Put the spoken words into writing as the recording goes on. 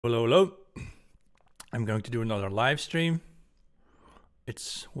Hello, hello. I'm going to do another live stream.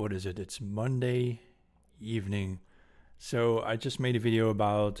 What is it? It's Monday evening. So I just made a video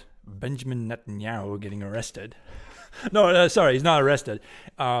about Benjamin Netanyahu getting arrested. No, sorry, he's not arrested.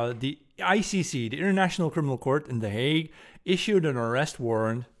 The ICC, the International Criminal Court in The Hague, issued an arrest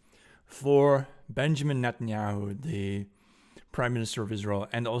warrant for Benjamin Netanyahu, the Prime Minister of Israel,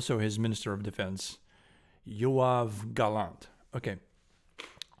 and also his Minister of Defense, Yoav Gallant. Okay.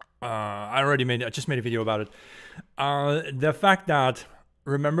 I just made a video about it. The fact that,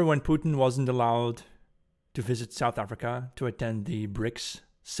 remember when Putin wasn't allowed to visit South Africa to attend the BRICS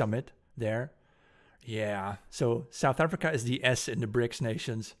summit there? Yeah, so South Africa is the S in the BRICS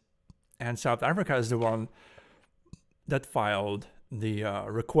nations. And South Africa is the one that filed the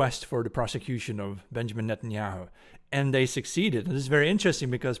request for the prosecution of Benjamin Netanyahu. And they succeeded. And this is very interesting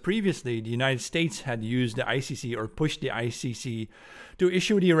because previously the United States had used the ICC or pushed the ICC to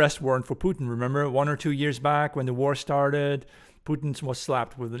issue the arrest warrant for Putin. Remember 1 or 2 years back when the war started, Putin was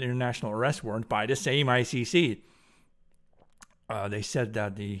slapped with an international arrest warrant by the same ICC. They said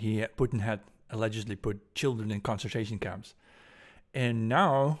that Putin had allegedly put children in concentration camps. And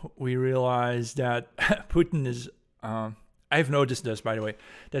now we realize that Putin is... I've noticed this, by the way,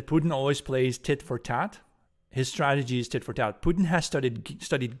 that Putin always plays tit for tat. His strategy is tit for tat. Putin has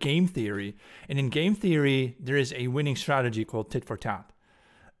studied game theory, and in game theory, there is a winning strategy called tit for tat.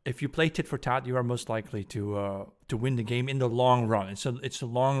 If you play tit for tat, you are most likely to win the game in the long run. It's a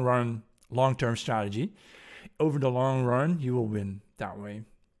long-term strategy. Over the long run, you will win that way.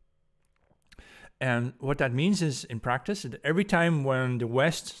 And what that means is, in practice, that every time when the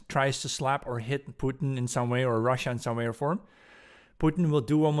West tries to slap or hit Putin in some way, or Russia in some way or form, Putin will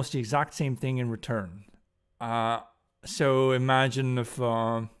do almost the exact same thing in return. So imagine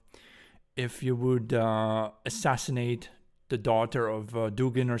if you would assassinate the daughter of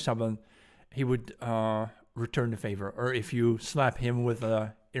Dugin or someone, he would return the favor. Or if you slap him with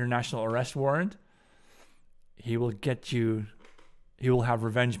an international arrest warrant, he will have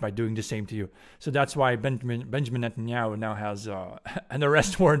revenge by doing the same to you. So that's why Benjamin Netanyahu now has an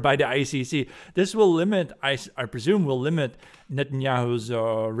arrest warrant by the ICC. This will limit, I presume, Netanyahu's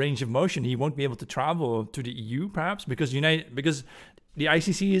range of motion. He won't be able to travel to the EU, perhaps, because the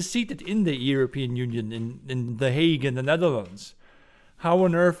ICC is seated in the European Union, in The Hague, in the Netherlands. How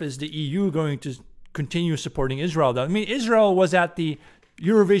on earth is the EU going to continue supporting Israel? I mean, Israel was at the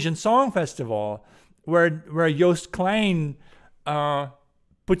Eurovision Song Festival, where Joost Klein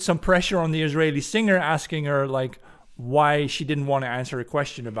put some pressure on the Israeli singer, asking her why she didn't want to answer a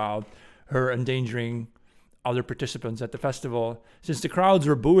question about her endangering other participants at the festival, since the crowds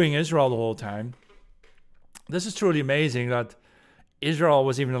were booing Israel the whole time. This is truly amazing that Israel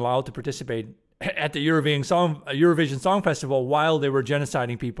was even allowed to participate at the Eurovision Song Festival while they were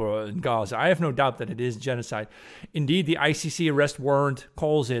genociding people in Gaza. I have no doubt that it is genocide. Indeed, the ICC arrest warrant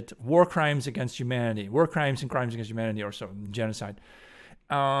calls it war crimes against humanity, war crimes and crimes against humanity, or so, genocide.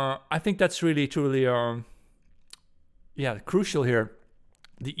 I think that's really, truly, crucial here.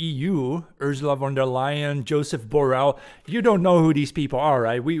 The EU, Ursula von der Leyen, Joseph Borrell, you don't know who these people are,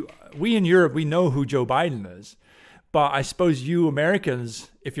 right? We in Europe, we know who Joe Biden is. But I suppose you Americans,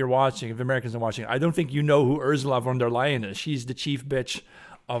 if Americans are watching, I don't think you know who Ursula von der Leyen is. She's the chief bitch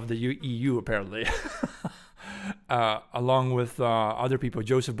of the EU, apparently. Along with other people.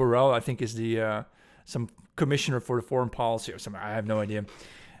 Joseph Borrell, I think, is some commissioner for the foreign policy or something. I have no idea.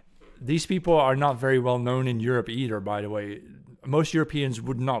 These people are not very well known in Europe either, by the way. Most Europeans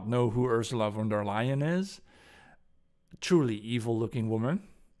would not know who Ursula von der Leyen is. Truly evil-looking woman.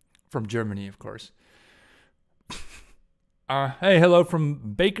 From Germany, of course. Hey, hello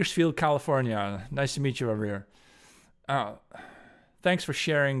from Bakersfield, California. Nice to meet you over here. Thanks for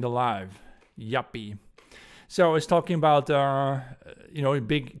sharing the live. Yuppie. So I was talking about,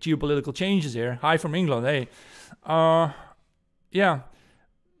 big geopolitical changes here. Hi from England. Hey. So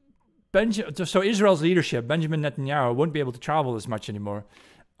Israel's leadership, Benjamin Netanyahu, won't be able to travel as much anymore.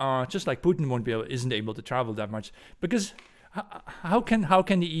 Just like Putin isn't able to travel that much. Because how can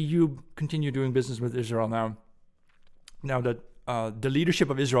the EU continue doing business with Israel now? Now that the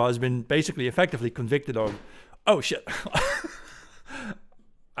leadership of Israel has been basically effectively convicted of... Oh, shit.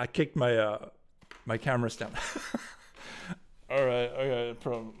 I kicked my camera stand. All right. Okay.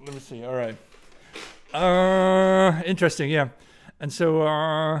 Let me see. All right. Interesting, yeah. And so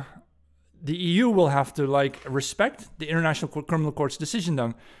the EU will have to respect the International Criminal Court's decision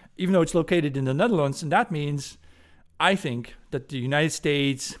then, even though it's located in the Netherlands. And that means... I think that the United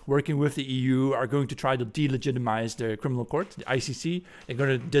States, working with the EU, are going to try to delegitimize the criminal court, the ICC. They're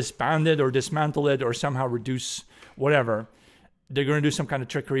going to disband it or dismantle it or somehow reduce whatever. they're going to do some kind of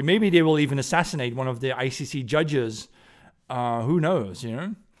trickery. Maybe they will even assassinate one of the ICC judges. Who knows,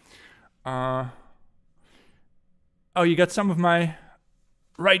 you know? Oh, you got some of my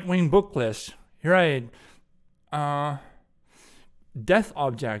right-wing book list. Right. Death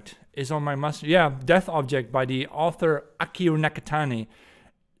Object is on my must. Yeah, Death Object by the author Akio Nakatani.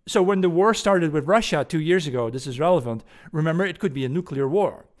 So when the war started with Russia 2 years ago, this is relevant. Remember, it could be a nuclear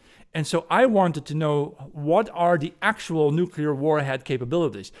war. And so I wanted to know, what are the actual nuclear warhead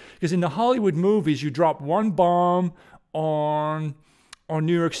capabilities? Because in the Hollywood movies, you drop one bomb on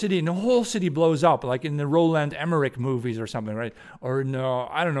New York City and the whole city blows up, like in the Roland Emmerich movies or something, right? Or no,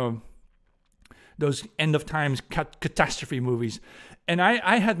 I don't know, those end of times catastrophe movies. And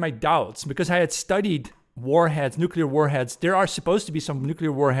I had my doubts because I had studied warheads, nuclear warheads. There are supposed to be some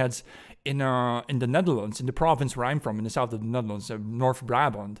nuclear warheads in the Netherlands, in the province where I'm from, in the south of the Netherlands, North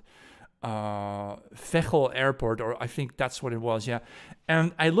Brabant. Veghel Airport, or I think that's what it was, yeah.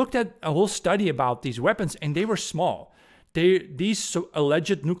 And I looked at a whole study about these weapons, and they were small. These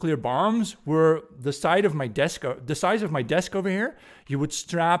alleged nuclear bombs were the size of my desk over here. You would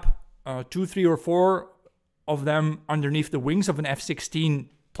strap 2, 3, or 4 of them underneath the wings of an F-16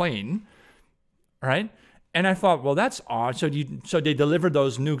 plane, right? And I thought, well, that's odd. So they deliver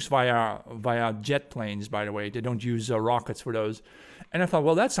those nukes via jet planes, by the way. They don't use rockets for those. And I thought,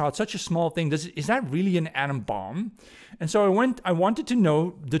 well, that's odd. Such a small thing. Is that really an atom bomb? And so I wanted to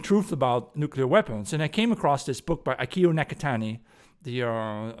know the truth about nuclear weapons. And I came across this book by Akio Nakatani,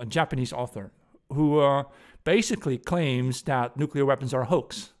 a Japanese author, who basically claims that nuclear weapons are a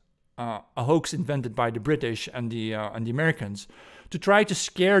hoax invented by the British and the Americans to try to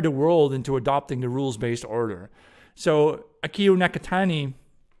scare the world into adopting the rules-based order. So Akio Nakatani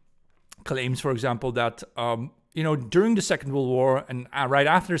claims, for example, that during the Second World War and right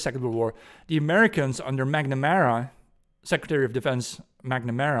after the Second World War, the Americans under McNamara, Secretary of Defense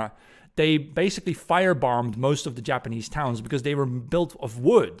McNamara, they basically firebombed most of the Japanese towns because they were built of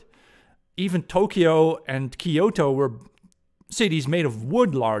wood. Even Tokyo and Kyoto were cities made of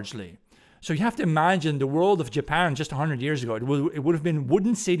wood largely. So you have to imagine the world of Japan just 100 years ago. It would have been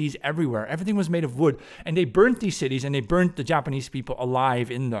wooden cities everywhere. Everything was made of wood. And they burnt these cities, and they burnt the Japanese people alive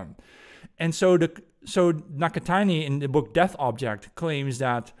in them. And so Nakatani in the book Death Object claims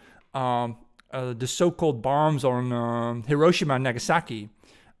that the so-called bombs on Hiroshima and Nagasaki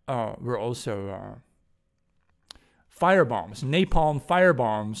were also firebombs, napalm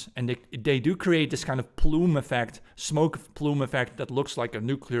firebombs, and they do create this kind of plume effect, smoke plume effect that looks like a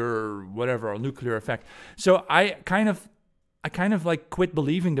nuclear effect. So I kind of like quit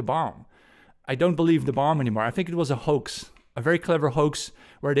believing the bomb. I don't believe the bomb anymore. I think it was a hoax, a very clever hoax,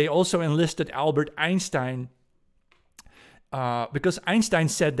 where they also enlisted Albert Einstein because Einstein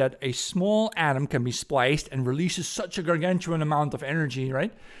said that a small atom can be spliced and releases such a gargantuan amount of energy,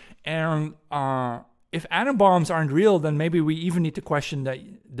 right? And if atom bombs aren't real, then maybe we even need to question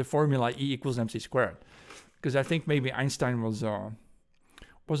the formula E equals mc squared. Because I think maybe Einstein was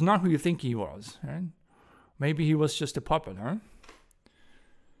not who you think he was, right? Maybe he was just a puppet, huh?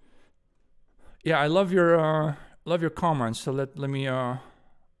 Yeah, I love your comments. So let me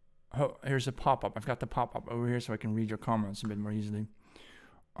here's a pop-up. I've got the pop-up over here so I can read your comments a bit more easily.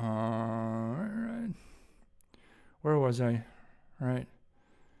 Right. Where was I? Right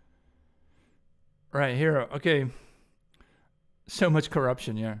here. Okay. So much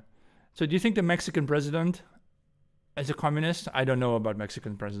corruption, yeah. So do you think the Mexican president is a communist? I don't know about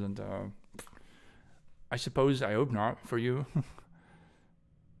Mexican president. I suppose, I hope not for you.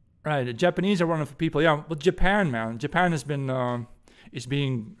 Right. The Japanese are one of the people. Yeah. But Japan, man. Japan has been is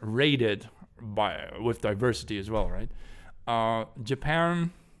being raided with diversity as well, right?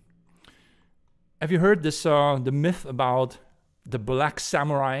 Japan. Have you heard this? The myth about the black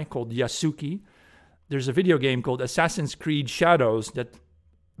samurai called Yasuki. There's a video game called Assassin's Creed Shadows that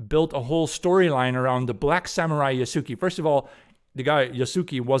built a whole storyline around the black samurai Yasuki. First of all, the guy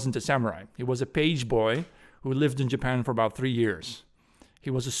Yasuki wasn't a samurai. He was a page boy who lived in Japan for about 3 years. He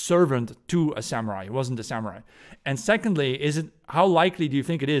was a servant to a samurai. He wasn't a samurai. And secondly, how likely do you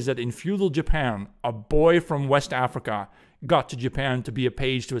think it is that in feudal Japan, a boy from West Africa got to Japan to be a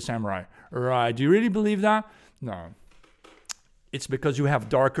page to a samurai? Right. Do you really believe that? No. It's because you have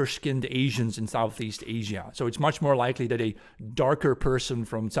darker-skinned Asians in Southeast Asia. So it's much more likely that a darker person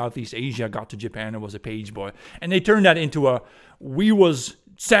from Southeast Asia got to Japan and was a page boy. And they turned that into we was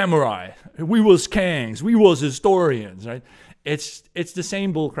samurai, we was kings, we was historians, right? It's the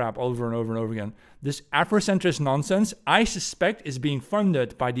same bullcrap over and over and over again. This Afrocentrist nonsense, I suspect, is being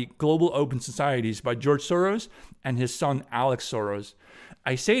funded by the Global Open Societies, by George Soros and his son Alex Soros.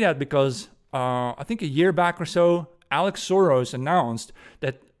 I say that because I think a year back or so, Alex Soros announced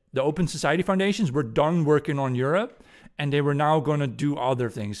that the Open Society Foundations were done working on Europe and they were now going to do other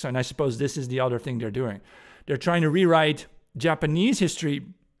things. And I suppose this is the other thing they're doing. They're trying to rewrite Japanese history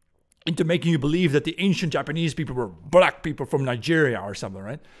into making you believe that the ancient Japanese people were black people from Nigeria or something,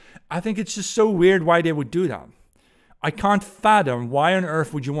 right? I think it's just so weird why they would do that. I can't fathom why on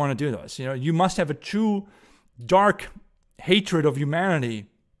earth would you want to do this. You know, you must have a true dark hatred of humanity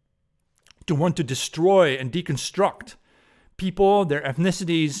to want to destroy and deconstruct people, their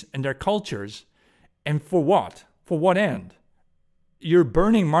ethnicities, and their cultures. And for what? For what end? You're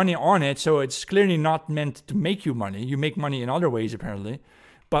burning money on it, so it's clearly not meant to make you money. You make money in other ways, apparently.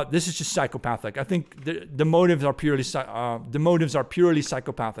 But this is just psychopathic. I think the motives are purely psychopathic.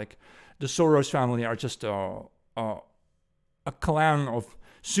 The Soros family are just a clan of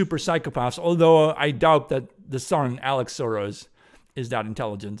super psychopaths. Although I doubt that the son, Alex Soros, is that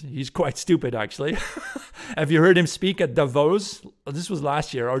intelligent. He's quite stupid, actually. Have you heard him speak at Davos? This was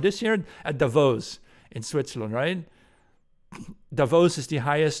last year or this year at Davos in Switzerland, right? Davos is the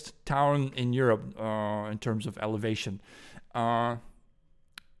highest town in Europe in terms of elevation.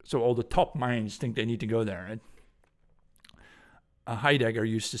 So all the top minds think they need to go there, right? Heidegger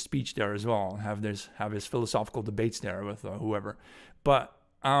used to speech there as well, have his philosophical debates there with whoever. But,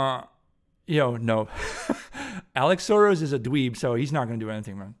 no. Alex Soros is a dweeb, so he's not going to do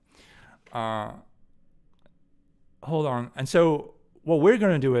anything, man. Hold on. And so what we're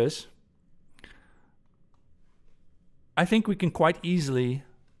going to do is, I think we can quite easily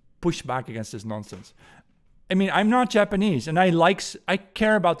push back against this nonsense. I mean, I'm not Japanese, and I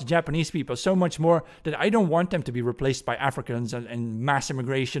care about the Japanese people so much more that I don't want them to be replaced by Africans and mass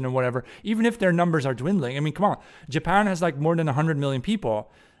immigration and whatever, even if their numbers are dwindling. I mean, come on. Japan has like more than 100 million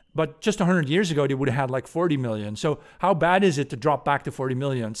people, but just 100 years ago, they would have had like 40 million. So how bad is it to drop back to 40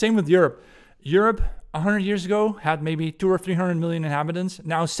 million? Same with Europe. Europe, 100 years ago, had maybe 200 or 300 million inhabitants,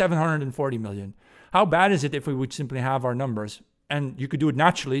 now 740 million. How bad is it if we would simply have our numbers? And you could do it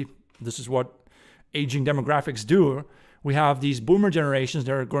naturally. This is what aging demographics do. We have these boomer generations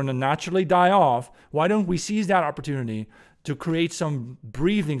that are going to naturally die off. Why don't we seize that opportunity to create some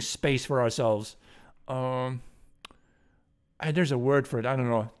breathing space for ourselves? There's a word for it, I don't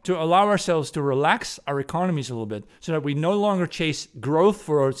know. To allow ourselves to relax our economies a little bit so that we no longer chase growth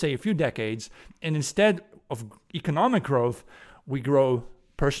for, say, a few decades. And instead of economic growth, we grow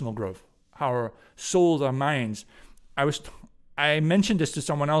personal growth, our souls, our minds. I mentioned this to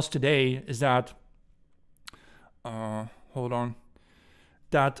someone else today, is that you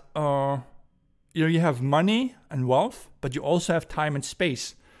have money and wealth, but you also have time and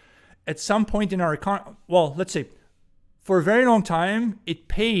space. At some point in our economy, well, let's say, for a very long time, it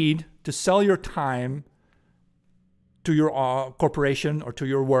paid to sell your time to your corporation or to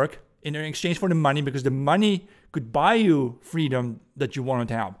your work in exchange for the money, because the money could buy you freedom that you wanted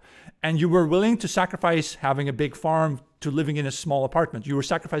to have. And you were willing to sacrifice having a big farm to living in a small apartment. You were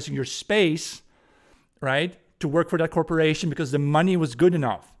sacrificing your space, right, to work for that corporation because the money was good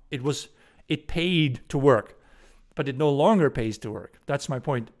enough. It paid to work, but it no longer pays to work. That's my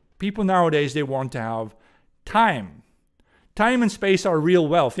point. People nowadays, they want to have time. Time and space are real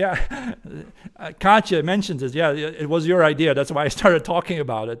wealth. Yeah, Katja mentioned this. Yeah, it was your idea. That's why I started talking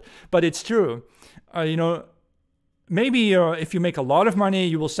about it. But it's true. Maybe if you make a lot of money,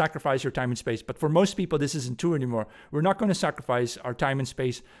 you will sacrifice your time and space. But for most people, this isn't true anymore. We're not going to sacrifice our time and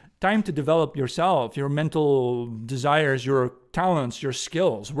space. Time to develop yourself, your mental desires, your talents, your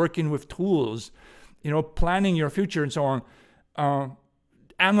skills, working with tools, planning your future and so on,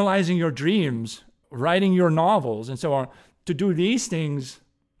 analyzing your dreams, writing your novels and so on. To do these things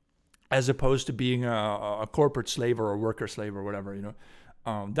as opposed to being a corporate slave or a worker slave or whatever,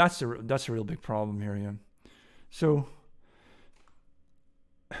 that's a real big problem here. Yeah. So,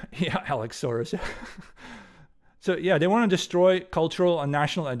 yeah, Alex Soros. So, yeah, they want to destroy cultural and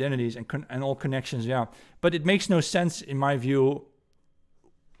national identities and all connections, yeah. But it makes no sense, in my view.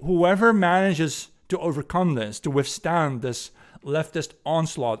 Whoever manages to overcome this, to withstand this leftist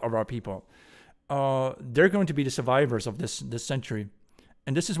onslaught of our people, they're going to be the survivors of this century.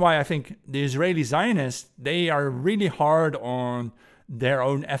 And this is why I think the Israeli Zionists, they are really hard on their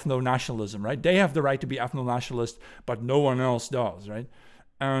own ethno-nationalism, right? They have the right to be ethno-nationalist, but no one else does, right?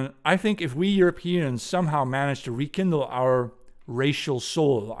 And I think if we Europeans somehow manage to rekindle our racial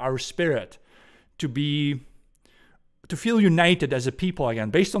soul, our spirit, to feel united as a people again,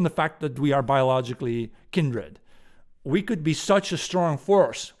 based on the fact that we are biologically kindred, we could be such a strong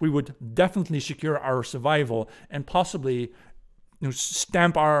force. We would definitely secure our survival and possibly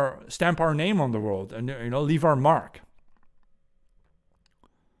stamp our name on the world and leave our mark.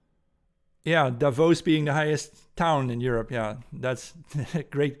 Yeah, Davos being the highest town in Europe. Yeah, that's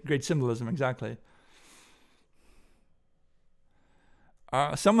great symbolism, exactly.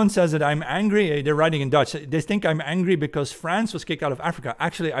 Someone says that I'm angry. They're writing in Dutch. They think I'm angry because France was kicked out of Africa.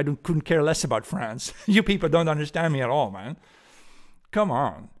 Actually, I couldn't care less about France. You people don't understand me at all, man. Come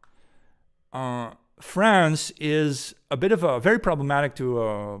on. France is a bit of a very problematic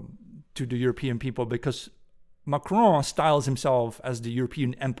to the European people because Macron styles himself as the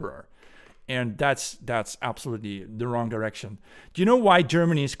European emperor. And that's absolutely the wrong direction. Do you know why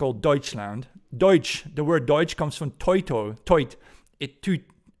Germany is called Deutschland? Deutsch, the word Deutsch comes from Teut,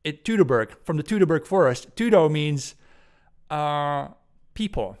 Teutoburg, from the Teutoburg forest. Teuto means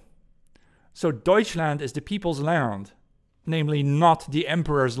people. So Deutschland is the people's land, namely not the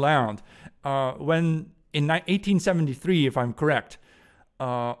emperor's land. When in 1873, if I'm correct,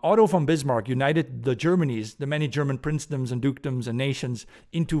 Otto von Bismarck united the Germanies, the many German princedoms and dukedoms and nations,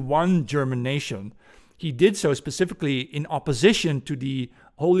 into one German nation. He did so specifically in opposition to the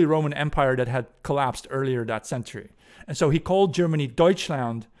Holy Roman Empire that had collapsed earlier that century. And so he called Germany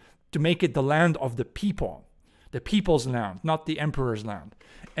Deutschland to make it the land of the people, the people's land, not the emperor's land.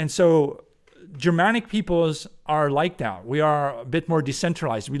 And so Germanic peoples are like that. We are a bit more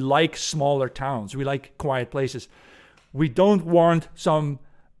decentralized. We like smaller towns. We like quiet places. We don't want some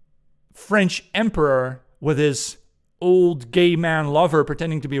French emperor with his old gay man lover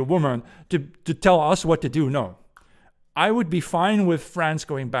pretending to be a woman to tell us what to do. No. I would be fine with France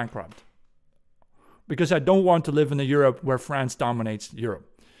going bankrupt because I don't want to live in a Europe where France dominates Europe.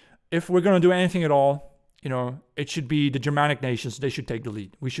 If we're going to do anything at all, you know, it should be the Germanic nations. They should take the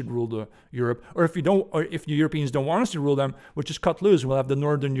lead. We should rule the Europe. Or if the Europeans don't want us to rule them, we'll just cut loose. We'll have the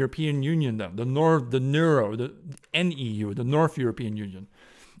Northern European Union then, the NEURO, the NEU, the North European Union,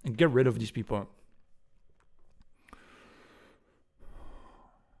 and get rid of these people.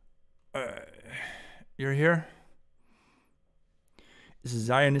 You're here? It's a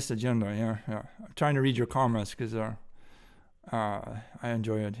Zionist agenda. Yeah. I'm trying to read your comments because I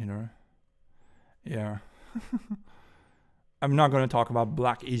enjoy it. You know. Yeah. I'm not going to talk about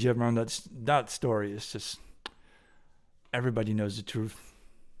Black Egypt, man. That story is just, everybody knows the truth.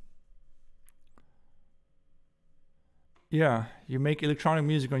 Yeah, you make electronic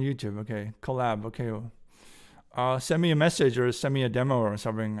music on YouTube. Okay, collab. Okay, send me a message or send me a demo or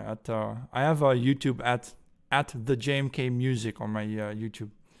something. I have a YouTube at the JMK Music on my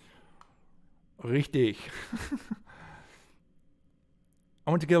YouTube. Richtig. I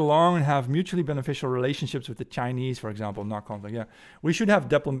want to get along and have mutually beneficial relationships with the Chinese, for example, not conflict. Yeah, we should have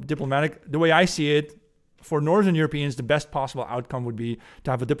diplomatic. The way I see it, for Northern Europeans, the best possible outcome would be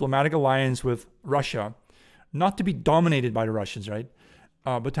to have a diplomatic alliance with Russia, not to be dominated by the Russians, right?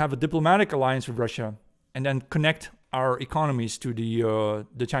 But to have a diplomatic alliance with Russia and then connect our economies to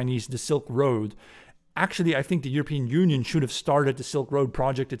the Chinese, the Silk Road. Actually, I think the European Union should have started the Silk Road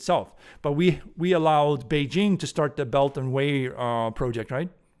project itself. But we allowed Beijing to start the Belt and Way project, right?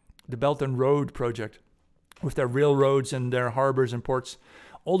 The Belt and Road project with their railroads and their harbors and ports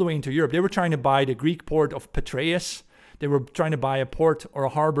all the way into Europe. They were trying to buy the Greek port of Piraeus. They were trying to buy a port or a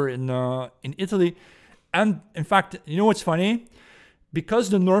harbor in Italy. And in fact, you know what's funny?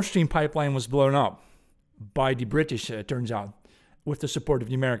 Because the Nord Stream pipeline was blown up by the British, it turns out, with the support of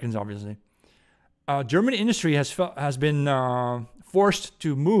the Americans, obviously. German industry has been forced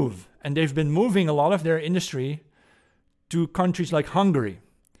to move, and they've been moving a lot of their industry to countries like Hungary.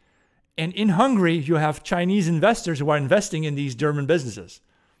 And in Hungary, you have Chinese investors who are investing in these German businesses.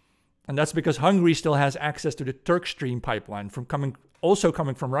 And that's because Hungary still has access to the Turk Stream pipeline coming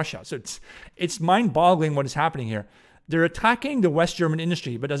from Russia. So it's mind-boggling what is happening here. They're attacking the West German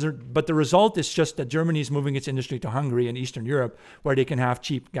industry, but the result is just that Germany is moving its industry to Hungary and Eastern Europe, where they can have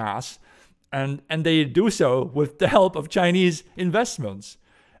cheap gas. And they do so with the help of Chinese investments.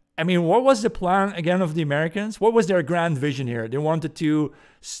 I mean, what was the plan, again, of the Americans? What was their grand vision here? They wanted to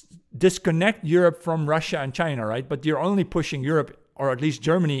disconnect Europe from Russia and China, right? But you're only pushing Europe, or at least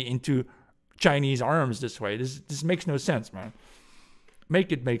Germany, into Chinese arms this way. This makes no sense, man.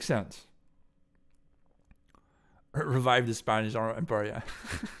 Make it make sense. Revive the Spanish Empire, yeah.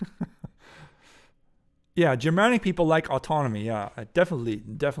 Yeah, Germanic people like autonomy. Yeah, I definitely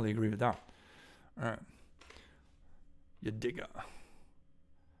agree with that. All right. You digger.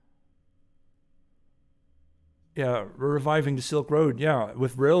 Yeah, we're reviving the Silk Road. Yeah,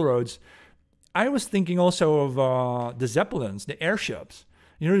 with railroads. I was thinking also of the Zeppelins, the airships.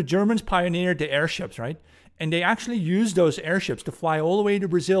 You know, the Germans pioneered the airships, right? And they actually used those airships to fly all the way to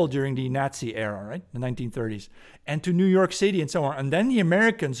Brazil during the Nazi era, right? The 1930s. And to New York City and so on. And then the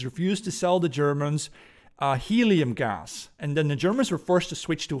Americans refused to sell the Germans helium gas. And then the Germans were forced to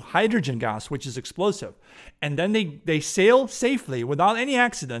switch to hydrogen gas, which is explosive. And then they sail safely without any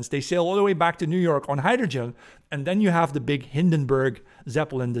accidents. They sail all the way back to New York on hydrogen. And then you have the big Hindenburg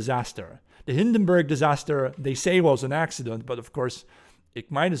Zeppelin disaster. The Hindenburg disaster, they say, was an accident, but of course,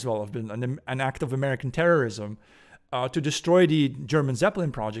 it might as well have been an act of American terrorism to destroy the German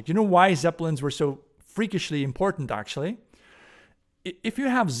Zeppelin project. You know why Zeppelins were so freakishly important, actually? If you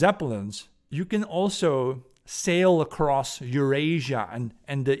have Zeppelins, you can also sail across Eurasia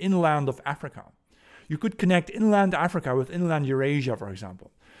and the inland of Africa. You could connect inland Africa with inland Eurasia, for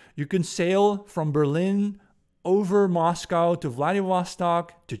example. You can sail from Berlin over Moscow to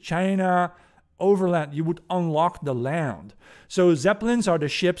Vladivostok to China, overland. You would unlock the land. So Zeppelins are the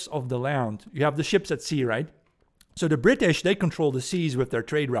ships of the land. You have the ships at sea, right? So the British, they control the seas with their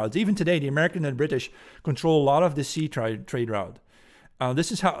trade routes. Even today, the American and British control a lot of the sea trade route.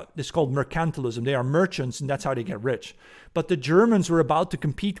 This is called mercantilism. They are merchants, and that's how they get rich. But the Germans were about to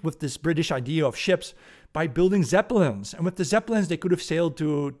compete with this British idea of ships by building Zeppelins. And with the Zeppelins, they could have sailed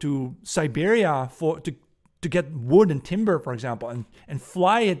to Siberia to get wood and timber, for example, and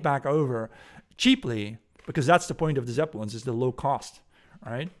fly it back over cheaply, because that's the point of the Zeppelins, is the low cost,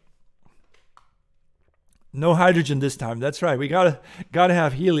 right? No hydrogen this time. That's right. We gotta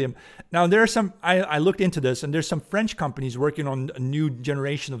have helium. Now there are some. I looked into this, and there's some French companies working on a new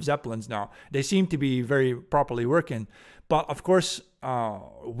generation of Zeppelins now. They seem to be very properly working, but of course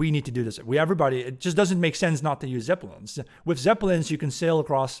we need to do this. Everybody. It just doesn't make sense not to use Zeppelins. With Zeppelins, you can sail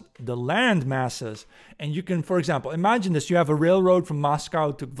across the land masses, and you can, for example, imagine this: you have a railroad from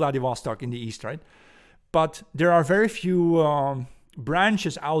Moscow to Vladivostok in the east, right? But there are very few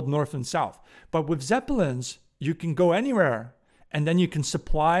branches out north and south. But with Zeppelins, you can go anywhere, and then you can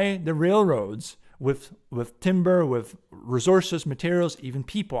supply the railroads with timber, with resources, materials, even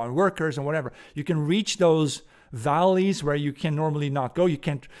people and workers and whatever. You can reach those valleys where you can normally not go. You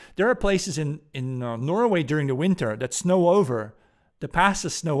can't. There are places in Norway during the winter that snow over. The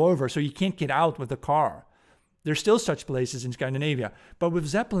passes snow over, so you can't get out with a car. There's still such places in Scandinavia. But with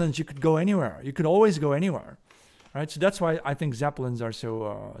Zeppelins, you could go anywhere. You could always go anywhere. Right? So that's why I think Zeppelins are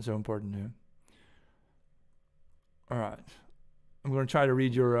so important here. All right. I'm going to try to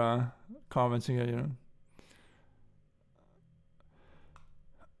read your comments again,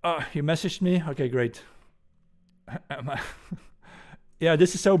 you messaged me? Okay, great. Yeah,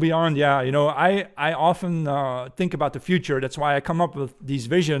 this is so beyond. Yeah, I often think about the future. That's why I come up with these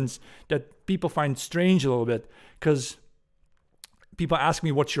visions that people find strange a little bit, because people ask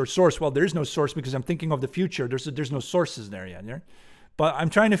me, what's your source? Well, there is no source, because I'm thinking of the future. There's no sources there yet. Yeah? But I'm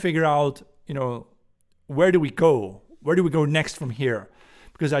trying to figure out, where do we go? Where do we go next from here?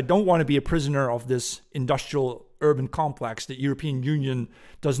 Because I don't want to be a prisoner of this industrial urban complex. The European Union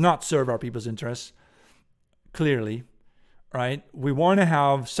does not serve our people's interests, clearly, right? We want to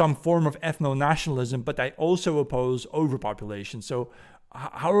have some form of ethno-nationalism, but I also oppose overpopulation. So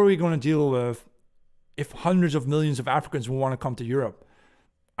how are we going to deal with if hundreds of millions of Africans will want to come to Europe?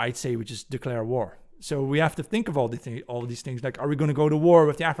 I'd say we just declare war. So we have to think of all these things. Like, are we going to go to war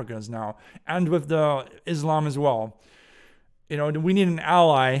with the Africans now, and with the Islam as well? We need an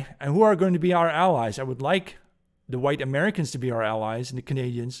ally, and who are going to be our allies? I would like the white Americans to be our allies, and the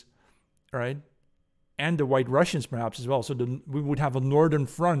Canadians, right, and the white Russians perhaps as well. So we would have a northern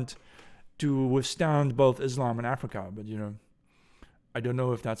front to withstand both Islam and Africa. But I don't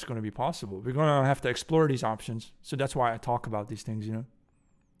know if that's going to be possible. We're going to have to explore these options. So that's why I talk about these things.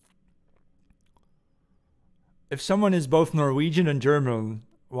 If someone is both Norwegian and German,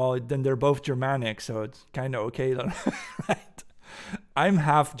 well, then they're both Germanic, so it's kind of okay, right? I'm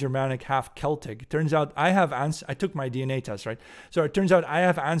half Germanic, half Celtic. It turns out I took my DNA test, right? So it turns out I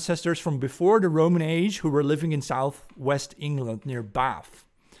have ancestors from before the Roman age who were living in southwest England near Bath,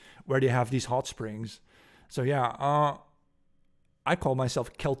 where they have these hot springs. So yeah, I call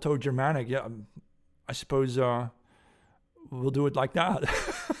myself Celto-Germanic. Yeah, I suppose we'll do it like that.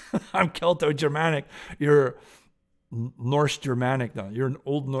 I'm Celto-Germanic. You're Norse Germanic, though. You're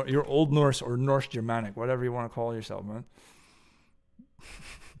Old Norse or Norse Germanic, whatever you want to call yourself, man.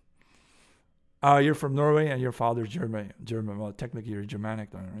 You're from Norway and your father's German. Well, technically you're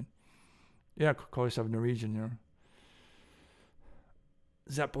Germanic, then, right? Yeah, call yourself Norwegian.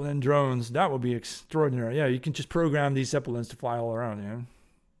 Zeppelin drones, that would be extraordinary. Yeah, you can just program these Zeppelins to fly all around.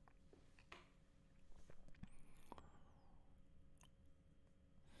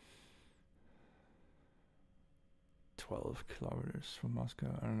 12 kilometers from Moscow.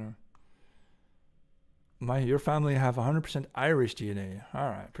 I don't know. Your family have 100% Irish DNA. All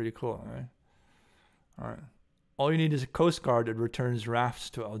right, pretty cool, right? All right. All you need is a coast guard that returns rafts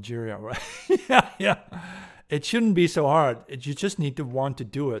to Algeria, right? Yeah. It shouldn't be so hard. You just need to want to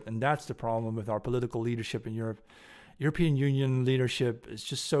do it. And that's the problem with our political leadership in Europe. European Union leadership is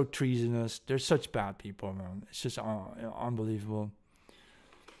just so treasonous. They're such bad people, man. It's just unbelievable.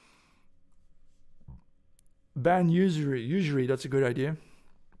 Ban usury, that's a good idea.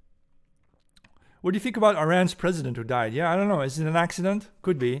 What do you think about Iran's president who died? Yeah, I don't know. Is it an accident?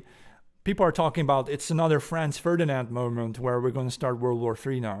 Could be. People are talking about it's another Franz Ferdinand moment where we're going to start World War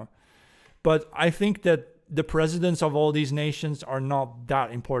III now. But I think that the presidents of all these nations are not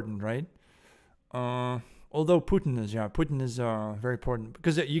that important, right? Although Putin is very important.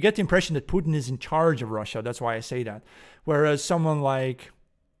 Because you get the impression that Putin is in charge of Russia. That's why I say that. Whereas someone like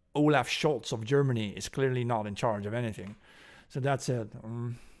Olaf Scholz of Germany is clearly not in charge of anything. So that's it.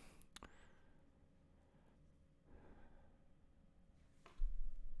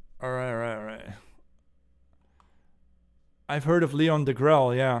 All right. I've heard of Leon de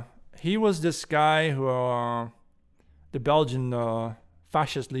Grelle, yeah. He was this guy who, the Belgian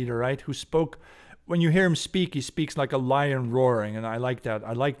fascist leader, right? Who spoke, when you hear him speak, he speaks like a lion roaring. And I like that.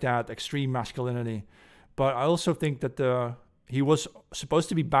 I like that extreme masculinity. But I also think that he was supposed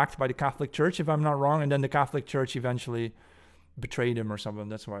to be backed by the Catholic Church, if I'm not wrong. And then the Catholic Church eventually betrayed him or something.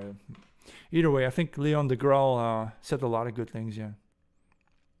 That's why. Either way, I think Leon de Grelle said a lot of good things, yeah.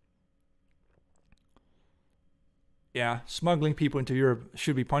 Yeah, smuggling people into Europe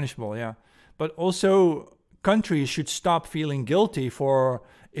should be punishable, yeah. But also, countries should stop feeling guilty for,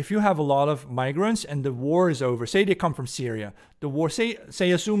 if you have a lot of migrants and the war is over, say they come from Syria, the war, say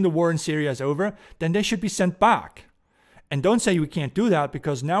assume the war in Syria is over, then they should be sent back. And don't say we can't do that,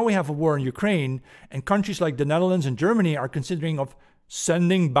 because now we have a war in Ukraine, and countries like the Netherlands and Germany are considering of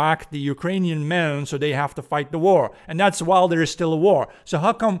sending back the Ukrainian men so they have to fight the war. And that's while there is still a war. So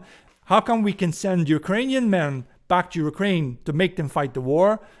how come we can send Ukrainian men back to Ukraine to make them fight the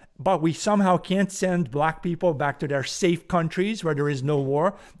war, but we somehow can't send black people back to their safe countries where there is no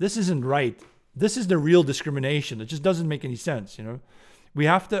war? This isn't right. This is the real discrimination. It just doesn't make any sense, you know? We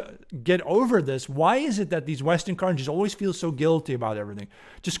have to get over this. Why is it that these Western countries always feel so guilty about everything?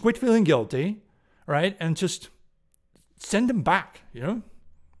 Just quit feeling guilty, right? And just send them back, you know?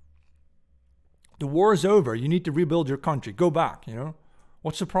 The war is over. You need to rebuild your country. Go back, you know?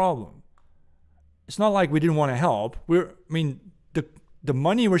 What's the problem? It's not like we didn't want to help. The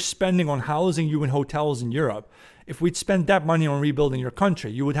money we're spending on housing you in hotels in Europe, if we'd spent that money on rebuilding your country,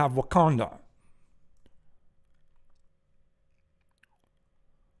 you would have Wakanda.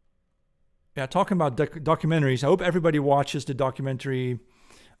 Yeah, talking about documentaries, I hope everybody watches the documentary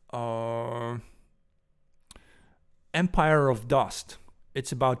Empire of Dust.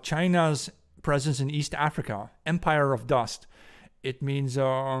 It's about China's presence in East Africa. Empire of Dust. It means...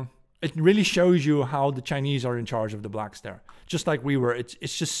 it really shows you how the Chinese are in charge of the blacks there, just like we were.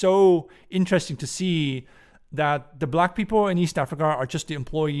 It's just so interesting to see that the black people in East Africa are just the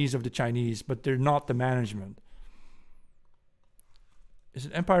employees of the Chinese, but they're not the management. Is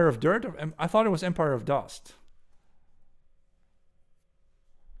it Empire of Dirt? I thought it was Empire of Dust.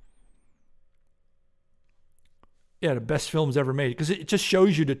 Yeah, the best films ever made, because it just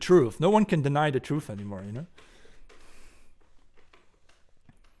shows you the truth. No one can deny the truth anymore, you know?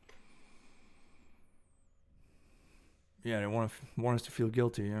 Yeah, they want us to feel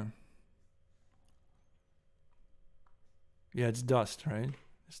guilty, yeah. Yeah, it's dust, right?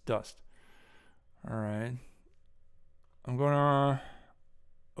 It's dust. All right. I'm going to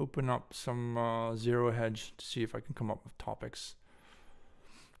open up some Zero Hedge to see if I can come up with topics.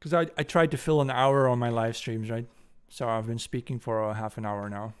 Because I tried to fill an hour on my live streams, right? So I've been speaking for half an hour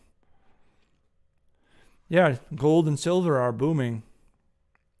now. Yeah, gold and silver are booming.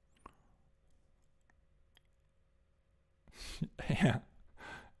 Yeah,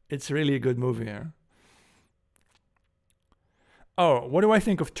 it's really a good movie here. Oh, what do I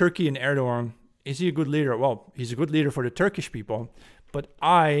think of Turkey and Erdogan? Is he a good leader? Well, he's a good leader for the Turkish people, but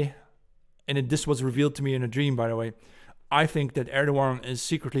this was revealed to me in a dream, by the way, I think that Erdogan is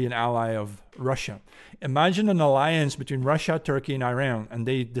secretly an ally of Russia. Imagine an alliance between Russia, Turkey, and Iran, and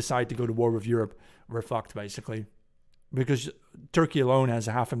they decide to go to war with Europe. We're fucked, basically. Because Turkey alone has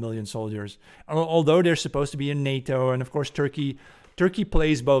 500,000 soldiers. Although they're supposed to be in NATO, and of course Turkey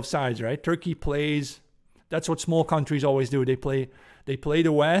plays both sides, right? Turkey plays, that's what small countries always do. They play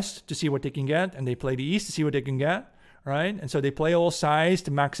the West to see what they can get, and they play the East to see what they can get, right? And so they play all sides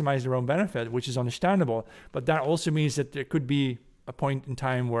to maximize their own benefit, which is understandable. But that also means that there could be a point in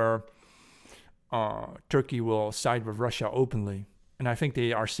time where Turkey will side with Russia openly. And I think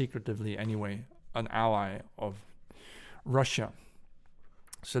they are secretively anyway an ally of Russia.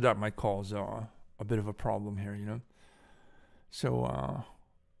 So that might cause a a bit of a problem here, you know. So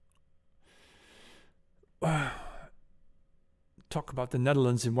talk about the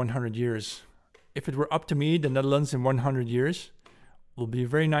Netherlands in 100 years. If it were up to me, the Netherlands in 100 years will be a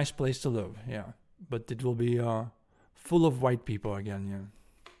very nice place to live, yeah. But it will be full of white people again, yeah.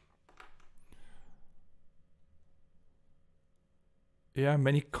 Yeah,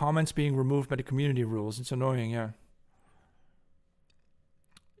 many comments being removed by the community rules. It's annoying, yeah.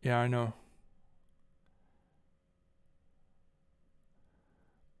 Yeah, I know.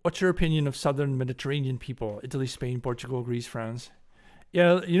 What's your opinion of southern Mediterranean people? Italy, Spain, Portugal, Greece, France.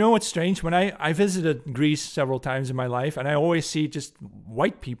 Yeah, you know what's strange? When I visited Greece several times in my life, and I always see just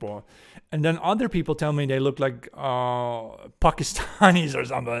white people. And then other people tell me they look like Pakistanis or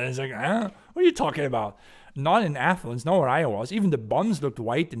something. And it's like, huh? What are you talking about? Not in Athens, not where I was. Even the bums looked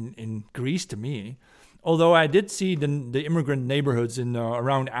white in Greece to me. Although I did see the immigrant neighborhoods in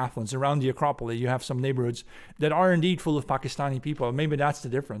around Athens, around the Acropolis, you have some neighborhoods that are indeed full of Pakistani people. Maybe that's the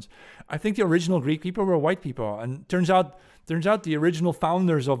difference. I think the original Greek people were white people, and turns out the original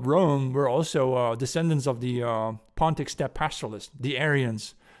founders of Rome were also descendants of the Pontic steppe pastoralists, the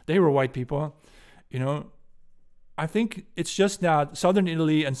Aryans. They were white people, you know. I think it's just that southern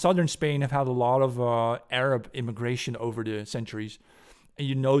Italy and southern Spain have had a lot of Arab immigration over the centuries. And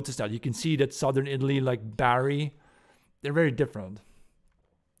you notice that. You can see that southern Italy, like Bari, they're very different.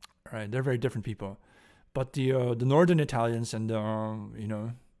 Right? They're very different people. But the northern Italians and, you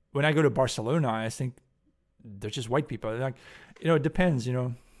know, when I go to Barcelona, I think they're just white people. Like, you know, it depends, you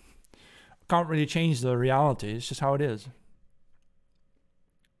know. Can't really change the reality. It's just how it is.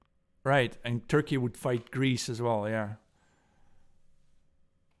 Right. And Turkey would fight Greece as well, yeah.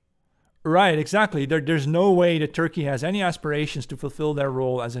 Right, exactly. There's no way that Turkey has any aspirations to fulfill their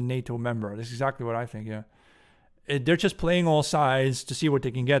role as a NATO member. That's exactly what I think, yeah. They're just playing all sides to see what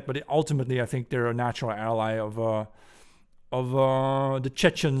they can get, but ultimately I think they're a natural ally of the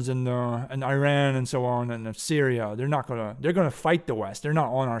Chechens and Iran and so on, and Syria. They're gonna fight the West. They're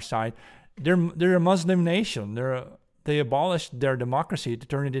not on our side. They're a Muslim nation. They abolished their democracy to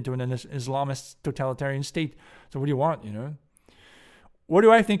turn it into an Islamist totalitarian state. So what do you want, you know? What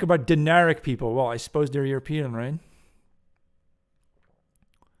do I think about Dinaric people? Well, I suppose they're European, right?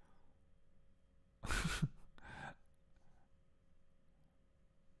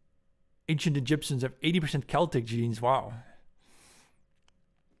 Ancient Egyptians have 80% Celtic genes. Wow.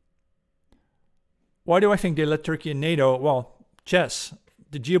 Why do I think they let Turkey in NATO? Well, chess.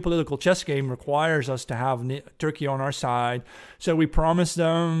 The geopolitical chess game requires us to have Turkey on our side. So we promise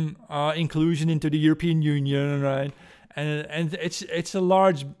them inclusion into the European Union, right? And it's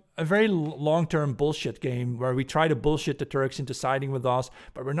a very long-term bullshit game where we try to bullshit the Turks into siding with us,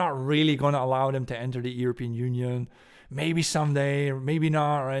 but we're not really going to allow them to enter the European Union. Maybe someday, or maybe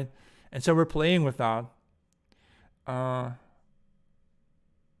not, right? And so we're playing with that.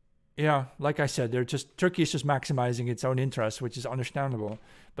 Yeah, like I said, Turkey is just maximizing its own interests, which is understandable.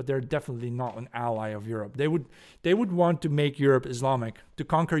 But they're definitely not an ally of Europe. They would want to make Europe Islamic, to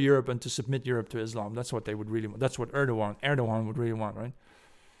conquer Europe and to submit Europe to Islam. That's what they would really want. That's what Erdogan would really want,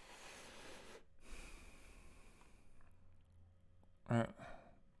 right?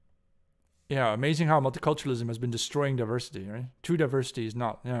 Yeah, amazing how multiculturalism has been destroying diversity, right? True diversity is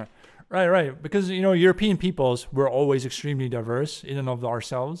not, yeah. Right. Because, you know, European peoples were always extremely diverse in and of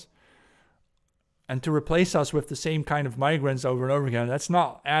ourselves. And to replace us with the same kind of migrants over and over again, that's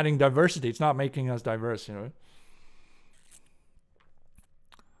not adding diversity. It's not making us diverse, you know.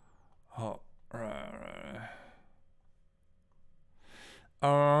 Oh, right.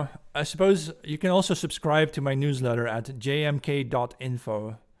 I suppose you can also subscribe to my newsletter at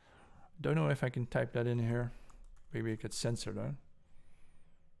jmk.info. Don't know if I can type that in here. Maybe it gets censored, huh?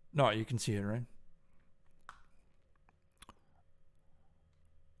 No, you can see it, right?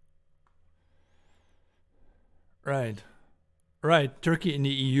 Right. Turkey and the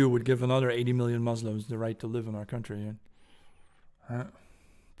EU would give another 80 million Muslims the right to live in our country. Yeah.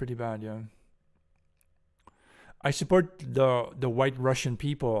 Pretty bad, yeah. I support the white Russian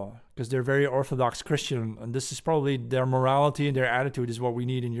people because they're very Orthodox Christian, and this is probably their morality and their attitude is what we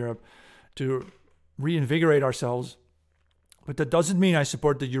need in Europe to reinvigorate ourselves. But that doesn't mean I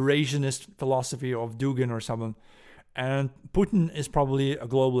support the Eurasianist philosophy of Dugin or someone. And Putin is probably a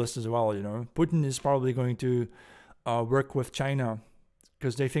globalist as well, you know. Putin is probably going to work with China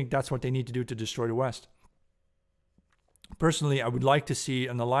because they think that's what they need to do to destroy the West. Personally, I would like to see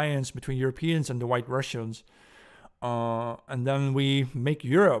an alliance between Europeans and the white Russians. And then we make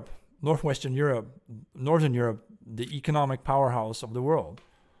Europe, Northern Europe, the economic powerhouse of the world.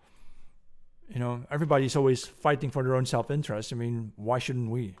 You know, everybody's always fighting for their own self-interest. I mean, why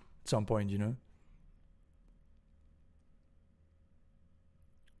shouldn't we at some point, you know?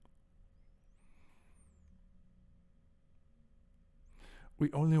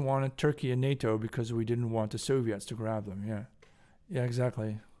 We only wanted Turkey and NATO because we didn't want the Soviets to grab them. Yeah. Yeah,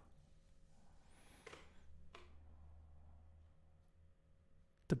 exactly.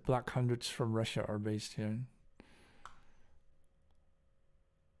 The Black Hundreds from Russia are based here.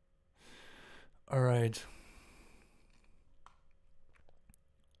 All right.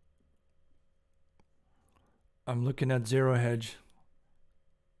 I'm looking at Zero Hedge.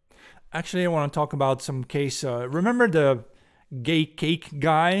 Actually, I want to talk about some case. Remember the gay cake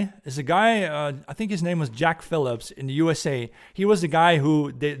guy? Is a guy, I think his name was Jack Phillips in the USA. He was the guy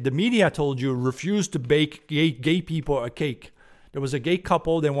who the media told you refused to bake gay people a cake. There was a gay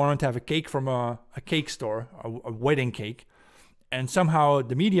couple. They wanted to have a cake from a cake store, a wedding cake. And somehow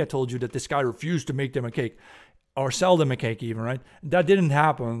the media told you that this guy refused to make them a cake or sell them a cake even, right? That didn't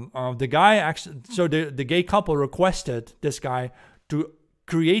happen. The guy actually, so the gay couple requested this guy to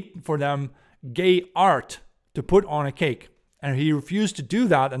create for them gay art to put on a cake. And he refused to do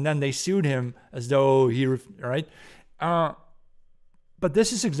that. And then they sued him as though right? But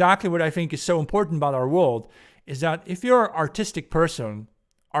this is exactly what I think is so important about our world, is that if you're an artistic person,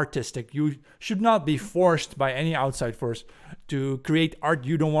 you should not be forced by any outside force to create art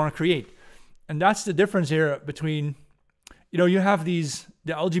you don't want to create. And that's the difference here between, you have the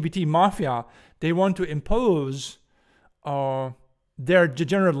LGBT mafia, they want to impose their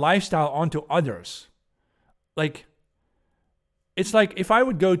degenerate lifestyle onto others. Like, it's like if I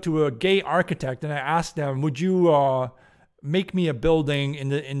would go to a gay architect and I ask them, would you make me a building in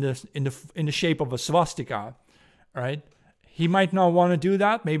the shape of a swastika, right? He might not want to do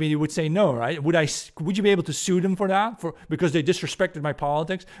that. Maybe he would say no, right? Would you be able to sue them for that? Because they disrespected my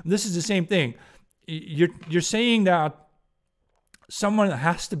politics? This is the same thing. You're saying that someone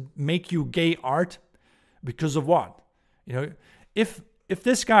has to make you gay art because of what? If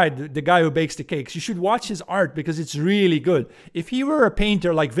this guy, the guy who bakes the cakes, you should watch his art because it's really good. If he were a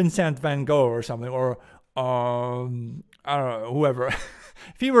painter like Vincent van Gogh or something, or I don't know, whoever.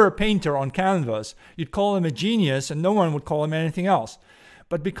 If he were a painter on canvas, you'd call him a genius and no one would call him anything else.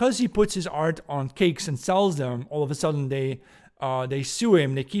 But because he puts his art on cakes and sells them, all of a sudden they sue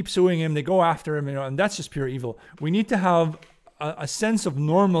him, they keep suing him, they go after him, and that's just pure evil. We need to have a sense of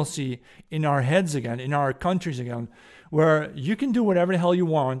normalcy in our heads again, in our countries again, where you can do whatever the hell you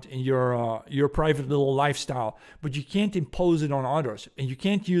want in your private little lifestyle, but you can't impose it on others, and you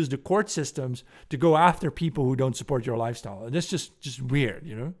can't use the court systems to go after people who don't support your lifestyle. That's just weird,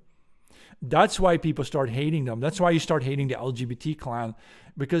 That's why people start hating them. That's why you start hating the LGBT clan,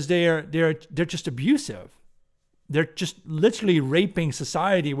 because they're just abusive. They're just literally raping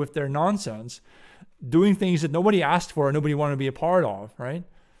society with their nonsense, doing things that nobody asked for and nobody wanted to be a part of, right?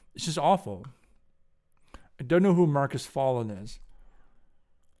 It's just awful. I don't know who Marcus Fallen is.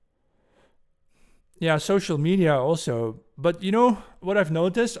 Yeah, social media also. But what I've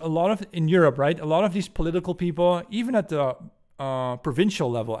noticed? In Europe, right? A lot of these political people, even at the provincial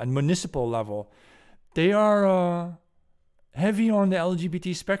level and municipal level, they are heavy on the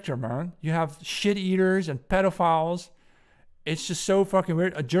LGBT spectrum, man. You have shit eaters and pedophiles. It's just so fucking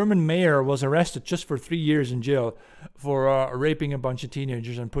weird. A German mayor was arrested just for 3 years in jail for raping a bunch of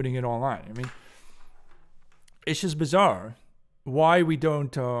teenagers and putting it online. I mean, it's just bizarre. Why we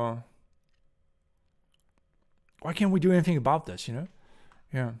don't... why can't we do anything about this,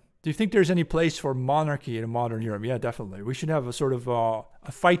 Yeah. Do you think there's any place for monarchy in a modern Europe? Yeah, definitely. We should have a sort of a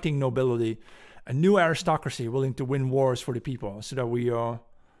fighting nobility, a new aristocracy willing to win wars for the people, so that we,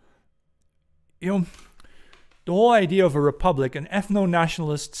 the whole idea of a republic, an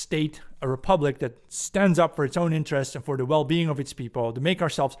ethno-nationalist state, a republic that stands up for its own interests and for the well-being of its people, to make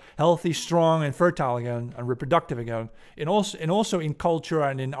ourselves healthy, strong, and fertile again, and reproductive again, and also in culture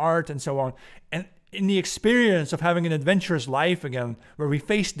and in art and so on, and in the experience of having an adventurous life again, where we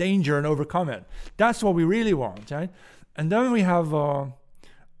face danger and overcome it. That's what we really want, right? And then we have a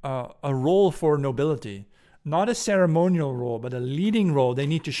role for nobility. Not a ceremonial role, but a leading role. They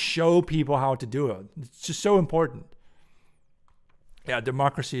need to show people how to do it. It's just so important. Yeah,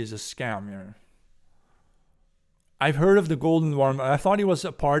 democracy is a scam here. I've heard of the Golden Worm. I thought he was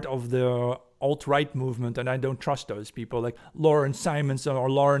a part of the alt-right movement, and I don't trust those people. Like Lawrence Simonson or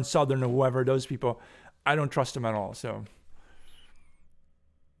Lawrence Southern or whoever, those people, I don't trust them at all. So...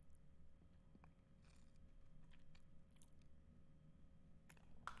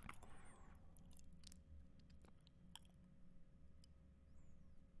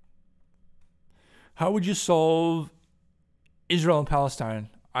 how would you solve Israel and Palestine?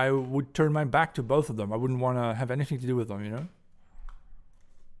 I would turn my back to both of them. I wouldn't want to have anything to do with them,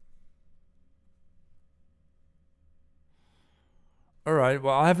 All right.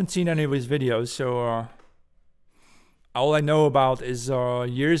 Well, I haven't seen any of his videos, so All I know about is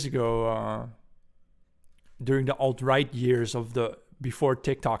years ago, during the alt-right years of the before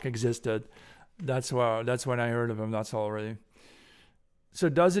TikTok existed. That's when I heard of him. That's all really. So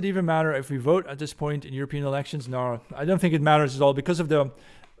does it even matter if we vote at this point in European elections? No, I don't think it matters at all because of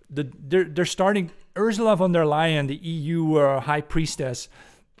they're starting Ursula von der Leyen, the EU high priestess,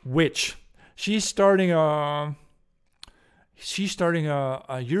 witch. She's starting a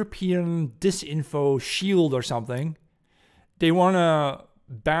European disinfo shield or something. They want to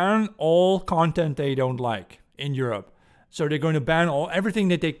ban all content they don't like in Europe. So they're going to ban everything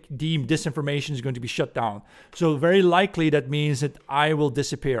that they deem disinformation is going to be shut down. So very likely that means that I will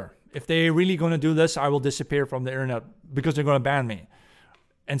disappear. If they're really going to do this, I will disappear from the internet because they're going to ban me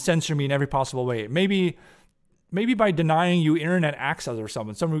and censor me in every possible way. Maybe by denying you internet access or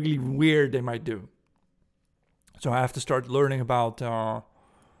something really weird they might do. So I have to start learning about how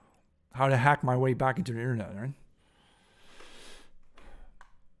to hack my way back into the internet, right?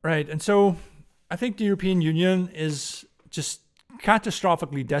 Right, and so I think the European Union is just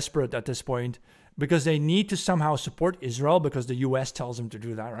catastrophically desperate at this point because they need to somehow support Israel because the US tells them to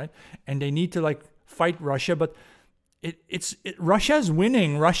do that, right? And they need to like fight Russia, but Russia's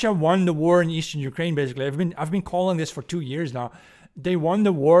winning. Russia won the war in eastern Ukraine, basically. I've been calling this for 2 years now. They won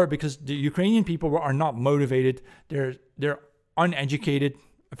the war because the Ukrainian people are not motivated. They're uneducated,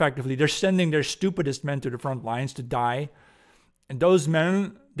 effectively. They're sending their stupidest men to the front lines to die. And those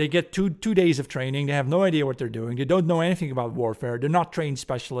men, they get two days of training. They have no idea what they're doing. They don't know anything about warfare. They're not trained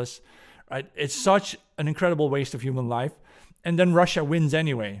specialists. Right? It's such an incredible waste of human life. And then Russia wins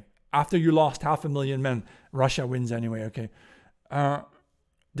anyway. After you lost 500,000 men, Russia wins anyway. Okay,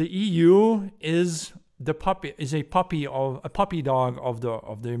 the EU is a puppy dog of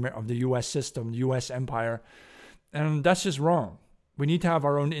the U.S. system, the U.S. empire, and that's just wrong. We need to have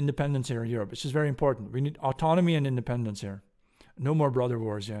our own independence here in Europe. It's just very important. We need autonomy and independence here. No more brother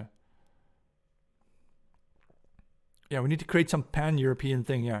wars. Yeah, we need to create some pan-European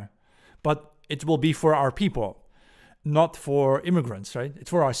thing. Yeah, but it will be for our people, not for immigrants, right? It's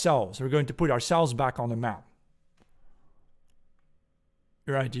for ourselves. We're going to put ourselves back on the map.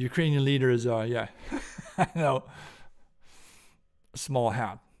 You're right. The Ukrainian leader is, I know, a small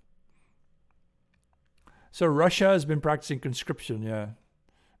hat. So Russia has been practicing conscription. Yeah,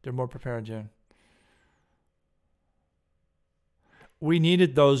 they're more prepared. Yeah. We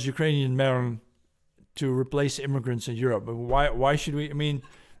needed those Ukrainian men to replace immigrants in Europe. But why should we? I mean,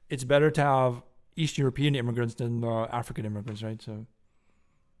 it's better to have East European immigrants than African immigrants, right? So,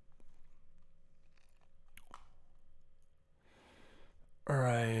 all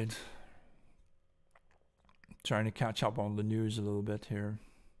right. Trying to catch up on the news a little bit here.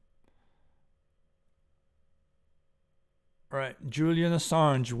 All right. Julian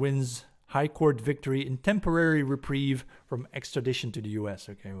Assange wins High Court victory in temporary reprieve from extradition to the US.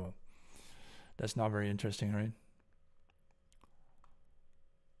 Okay, well, that's not very interesting, right?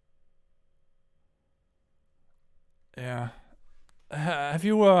 Yeah. Have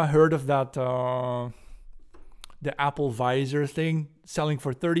you heard of that, the Apple visor thing selling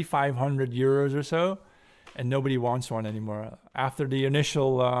for 3,500 euros or so? And nobody wants one anymore. After the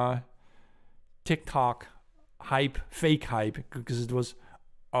initial TikTok hype, fake hype, because it was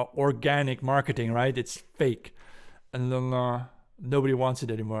organic marketing, right? It's fake. And then nobody wants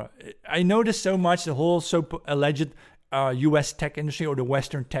it anymore. I noticed so much the whole alleged US tech industry or the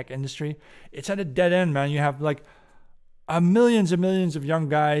Western tech industry. It's at a dead end, man. You have like millions and millions of young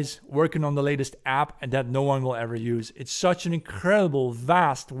guys working on the latest app and that no one will ever use. It's such an incredible,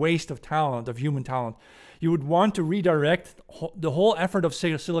 vast waste of talent, of human talent. You would want to redirect the whole effort of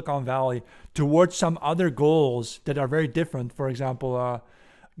Silicon Valley towards some other goals that are very different. For example,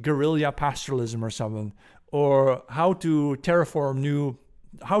 guerrilla pastoralism or something, or how to terraform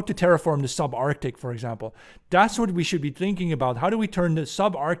the subarctic, for example. That's what we should be thinking about. How do we turn the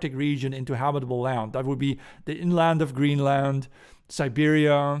subarctic region into habitable land? That would be the inland of Greenland,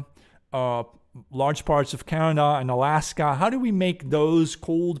 Siberia, large parts of Canada and Alaska. How do we make those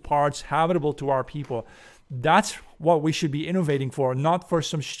cold parts habitable to our people? That's what we should be innovating for, not for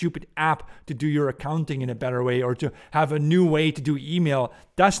some stupid app to do your accounting in a better way or to have a new way to do email.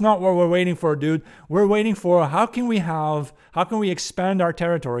 That's not what we're waiting for, dude. We're waiting for how can we expand our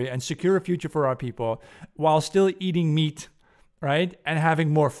territory and secure a future for our people while still eating meat, right? And having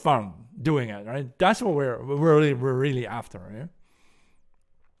more fun doing it, right? That's what we're really after,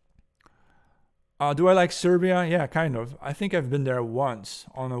 right? Do I like Serbia? Yeah, kind of. I think I've been there once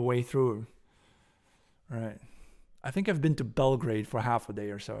on a way through. Right. I think I've been to Belgrade for half a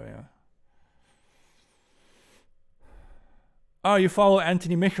day or so, yeah. Oh, you follow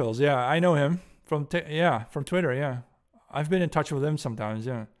Anthony Michels. Yeah, I know him from Twitter, yeah. I've been in touch with him sometimes,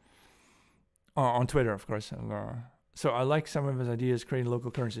 yeah. On Twitter, of course. And, so I like some of his ideas, creating local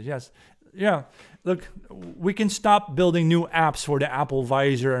currencies. Yes. Yeah. Look, we can stop building new apps for the Apple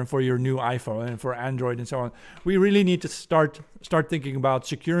Visor and for your new iPhone and for Android and so on. We really need to start thinking about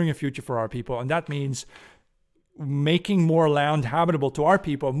securing a future for our people. And that means making more land habitable to our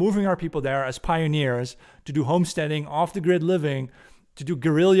people, moving our people there as pioneers to do homesteading, off-the-grid living, to do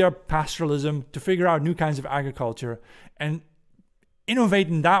guerrilla pastoralism, to figure out new kinds of agriculture, and innovate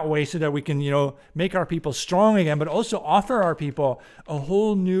in that way so that we can, make our people strong again, but also offer our people a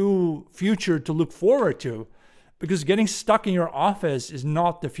whole new future to look forward to. Because getting stuck in your office is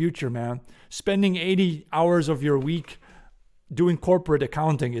not the future, man. Spending 80 hours of your week doing corporate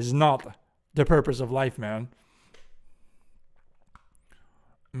accounting is not the purpose of life, man.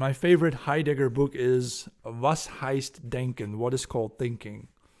 My favorite Heidegger book is Was heißt denken? What is called thinking?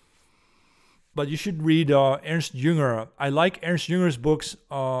 But you should read Ernst Jünger. I like Ernst Jünger's books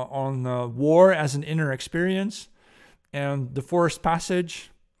on war as an inner experience, and The Forest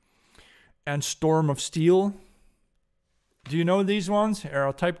Passage, and Storm of Steel. Do you know these ones? Here,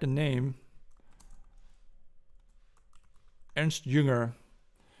 I'll type the name. Ernst Jünger.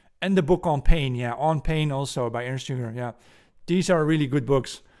 And the book On Pain, yeah. On Pain also by Ernst Jünger, yeah. These are really good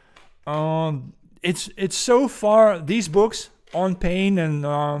books. It's so far, these books, On Pain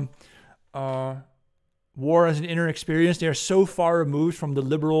and War as an Inner Experience, they are so far removed from the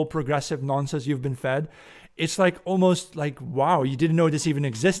liberal progressive nonsense you've been fed. It's like almost like, wow, you didn't know this even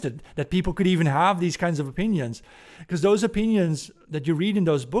existed, that people could even have these kinds of opinions. Because those opinions that you read in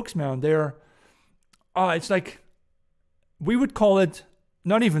those books, man, they're, it's like, we would call it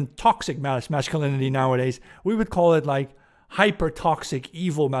not even toxic masculinity nowadays. We would call it like hyper toxic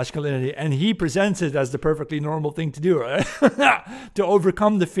evil masculinity, and he presents it as the perfectly normal thing to do, right? To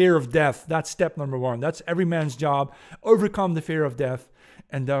overcome the fear of death. That's step number one. That's every man's job. Overcome the fear of death,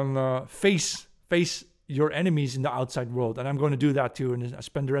 and then face your enemies in the outside world. And I'm going to do that too, and I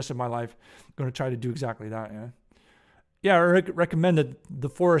spend the rest of my life going to try to do exactly that. I recommended The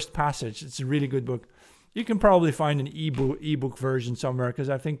Forest Passage. It's a really good book. You can probably find an ebook version somewhere, because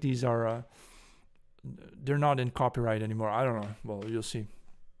I think these are they're not in copyright anymore. I don't know. Well, you'll see.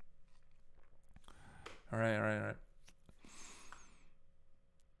 All right.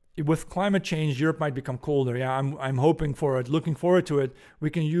 With climate change, Europe might become colder. Yeah, I'm hoping for it, looking forward to it.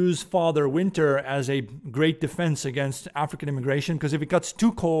 We can use Father Winter as a great defense against African immigration, because if it gets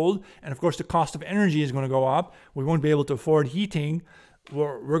too cold, and of course the cost of energy is going to go up, we won't be able to afford heating.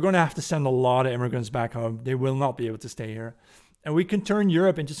 We're going to have to send a lot of immigrants back home. They will not be able to stay here. And we can turn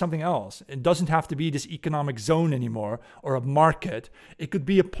Europe into something else. It doesn't have to be this economic zone anymore or a market. It could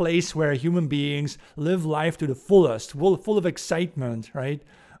be a place where human beings live life to the fullest, full of excitement, right?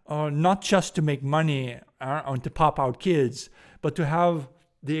 Not just to make money and to pop out kids, but to have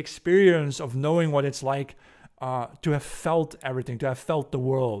the experience of knowing what it's like to have felt everything, to have felt the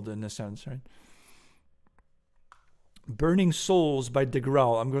world in a sense, right? Burning Souls by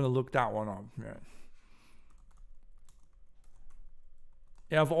DeGrell. I'm going to look that one up.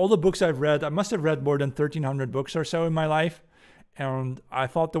 Yeah, of all the books I've read, I must have read more than 1,300 books or so in my life. And I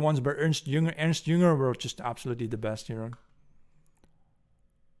thought the ones by Ernst Jünger were just absolutely the best here.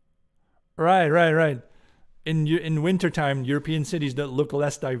 Right. In wintertime, European cities that look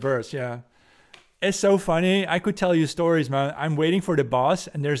less diverse, yeah. It's so funny. I could tell you stories, man. I'm waiting for the bus,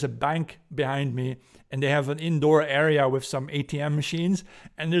 and there's a bank behind me, and they have an indoor area with some ATM machines,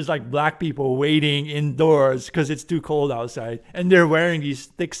 and there's like black people waiting indoors because it's too cold outside, and they're wearing these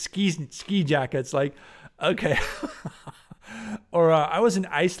thick ski jackets. Like, okay. Or I was in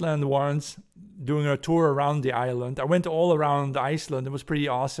Iceland once doing a tour around the island. I went all around Iceland. It was pretty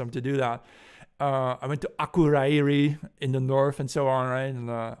awesome to do that. I went to Akureyri in the north and so on, right? And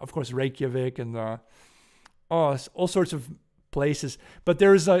of course Reykjavik and all sorts of places. But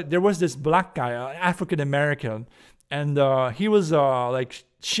there was this black guy, African American, and he was like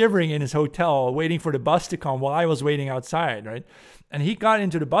shivering in his hotel, waiting for the bus to come while I was waiting outside, right? And he got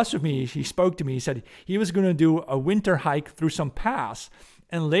into the bus with me. He spoke to me. He said he was going to do a winter hike through some pass.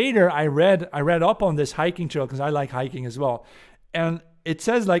 And later I read up on this hiking trail because I like hiking as well. And it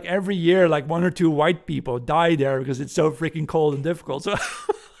says like every year, like 1 or 2 white people die there because it's so freaking cold and difficult. So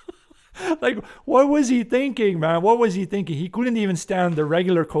like, what was he thinking, man? What was he thinking? He couldn't even stand the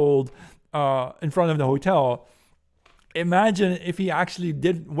regular cold in front of the hotel. Imagine if he actually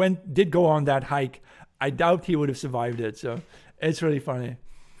did go on that hike. I doubt he would have survived it. So it's really funny.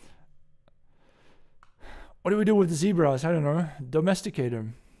 What do we do with the zebras? I don't know. Domesticate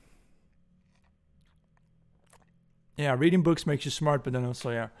them. Yeah, reading books makes you smart, but then also,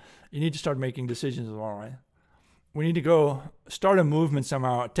 yeah, you need to start making decisions as well, right? We need to go start a movement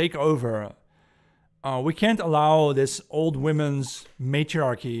somehow, take over. We can't allow this old women's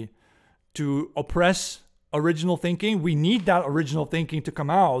matriarchy to oppress original thinking. We need that original thinking to come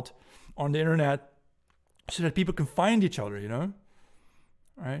out on the internet so that people can find each other, you know?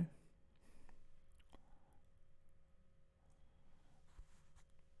 Right?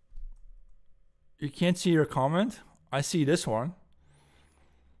 You can't see your comment? I see this one.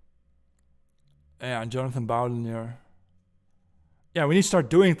 Yeah, Jonathan Bowden here. Yeah, we need to start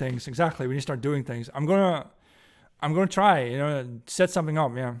doing things. Exactly, we need to start doing things. I'm gonna try, you know, set something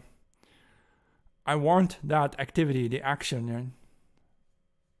up. Yeah, I want that activity, the action. Yeah.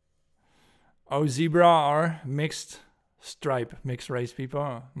 Oh, zebra are mixed stripe, mixed race people.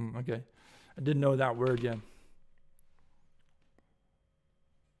 Oh, okay, I didn't know that word yet.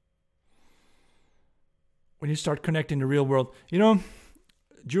 When you start connecting the real world, you know.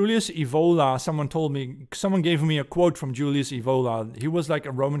 Julius Evola, someone gave me a quote from Julius Evola. He was like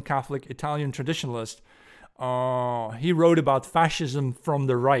a Roman Catholic Italian traditionalist. He wrote about fascism from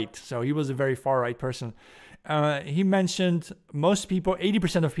the right, so he was a very far right person. He mentioned most people,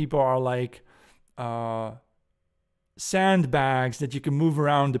 80% of people are like sandbags that you can move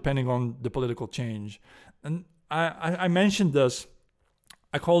around depending on the political change. And I mentioned this.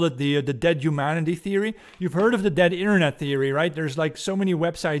 I call it the dead humanity theory. You've heard of the dead internet theory, right? There's like so many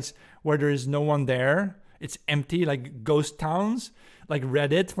websites where there is no one there. It's empty, like ghost towns. Like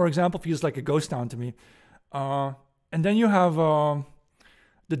Reddit, for example, feels like a ghost town to me. And then you have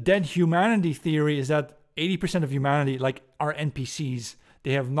the dead humanity theory is that 80% of humanity like are NPCs.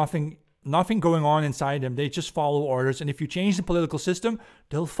 They have nothing going on inside them. They just follow orders. And if you change the political system,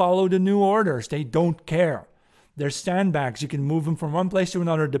 they'll follow the new orders. They don't care. They're sandbags. You can move them from one place to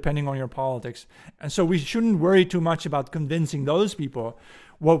another depending on your politics. And so we shouldn't worry too much about convincing those people.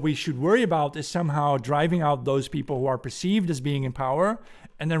 What we should worry about is somehow driving out those people who are perceived as being in power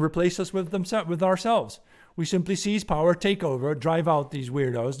and then replace us with ourselves. We simply seize power, take over, drive out these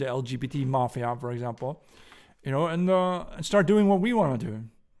weirdos, the LGBT mafia, for example, you know, and start doing what we want to do.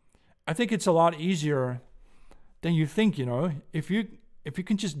 I think it's a lot easier than you think, you know. If you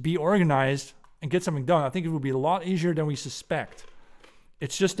can just be organized and get something done, I think it would be a lot easier than we suspect.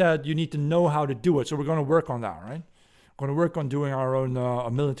 It's just that you need to know how to do it. So we're going to work on that, right? We're going to work on doing our own a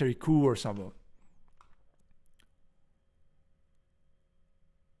military coup or something.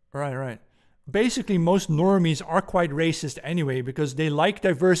 Right. Basically, most normies are quite racist anyway because they like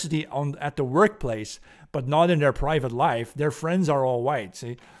diversity at the workplace, but not in their private life. Their friends are all white,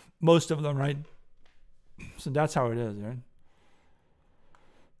 see? Most of them, right? So that's how it is, right?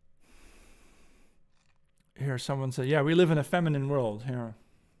 Here, someone said, yeah, we live in a feminine world. Here.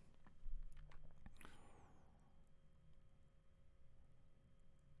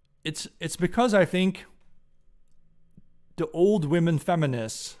 It's because I think the old women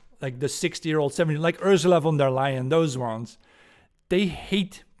feminists, like the 60-year-old, 70, like Ursula von der Leyen, those ones, they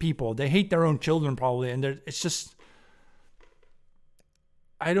hate people. They hate their own children probably. And it's just,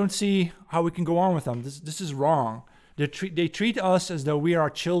 I don't see how we can go on with them. This is wrong. They treat us as though we are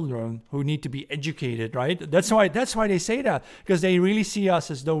children who need to be educated, right? That's why they say that, because they really see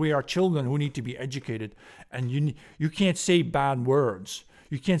us as though we are children who need to be educated. And you can't say bad words.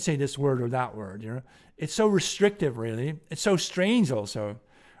 You can't say this word or that word, you know? It's so restrictive, really. It's so strange also.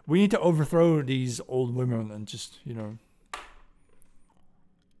 We need to overthrow these old women and just, you know.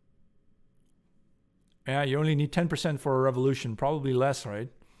 Yeah, you only need 10% for a revolution, probably less, right?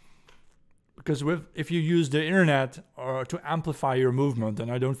 Because if you use the internet to amplify your movement, then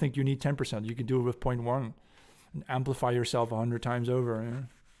I don't think you need 10%. You can do it with 0.1 and amplify yourself 100 times over. You know?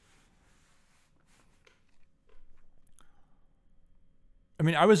 I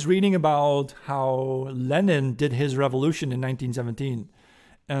mean, I was reading about how Lenin did his revolution in 1917.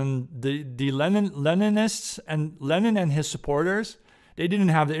 And the Leninists and Lenin and his supporters, they didn't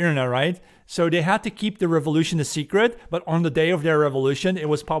have the internet, right? So they had to keep the revolution a secret. But on the day of their revolution, it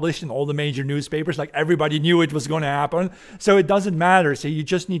was published in all the major newspapers. Like everybody knew it was going to happen. So it doesn't matter. So you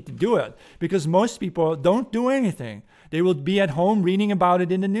just need to do it. Because most people don't do anything. They will be at home reading about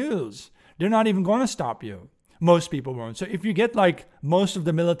it in the news. They're not even going to stop you. Most people won't. So if you get like most of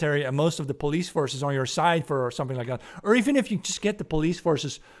the military and most of the police forces on your side for something like that, or even if you just get the police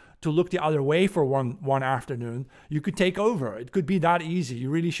forces to look the other way for one afternoon, you could take over. It could be that easy.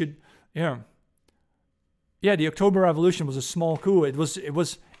 You really should, yeah. Yeah, the October Revolution was a small coup.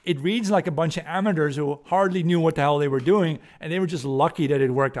 It reads like a bunch of amateurs who hardly knew what the hell they were doing, and they were just lucky that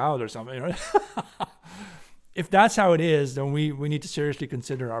it worked out or something, right? If that's how it is, then we need to seriously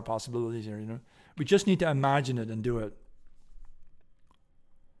consider our possibilities here, you know. We just need to imagine it and do it.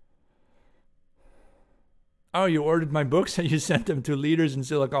 Oh, you ordered my books and you sent them to leaders in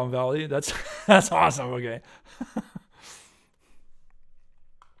Silicon Valley? That's that's awesome. Okay.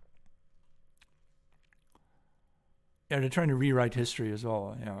 Yeah, they're trying to rewrite history as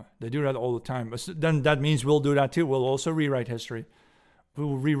well. Yeah, they do that all the time. But then that means we'll do that too. We'll also rewrite history. We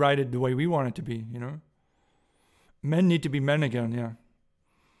will rewrite it the way we want it to be. Men need to be men again. Yeah.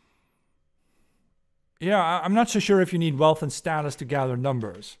 Yeah, I'm not so sure if you need wealth and status to gather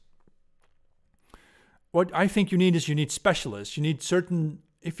numbers. What I think you need specialists. You need certain.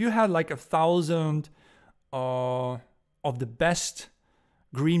 If you had like 1,000 of the best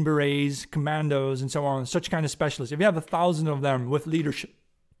Green Berets, commandos, and so on, such kind of specialists. If you have 1,000 of them with leadership,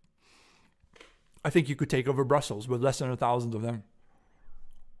 I think you could take over Brussels with less than 1,000 of them.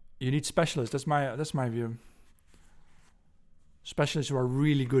 You need specialists. That's my view. Specialists who are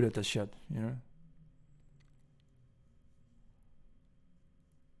really good at this shit.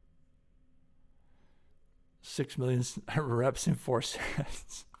 6 million reps in 4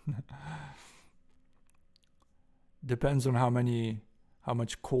 seconds. Depends on how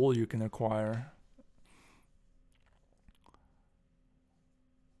much coal you can acquire.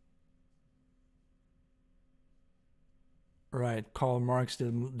 Right, Karl Marx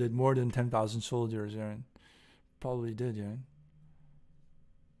did more than 10,000 soldiers. Yeah, probably did. Yeah.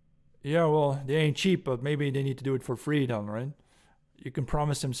 Yeah, well, they ain't cheap, but maybe they need to do it for free, then, right? You can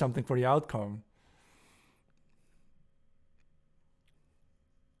promise them something for the outcome.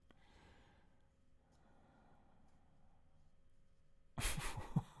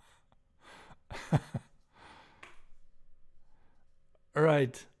 All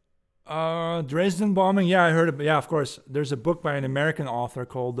right. Dresden bombing. Yeah, I heard it. Yeah, of course. There's a book by an American author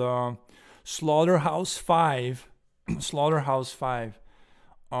called Slaughterhouse 5. Slaughterhouse 5.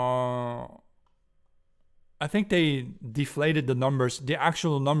 I think they deflated the numbers. The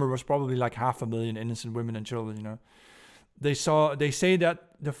actual number was probably like 500,000 innocent women and children. They say that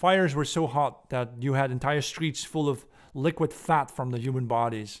the fires were so hot that you had entire streets full of liquid fat from the human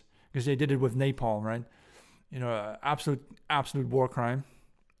bodies because they did it with napalm, right? Absolute war crime.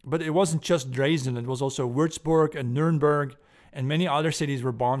 But it wasn't just Dresden. It was also Würzburg and Nuremberg, and many other cities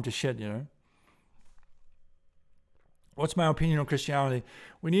were bombed to shit. What's my opinion on Christianity?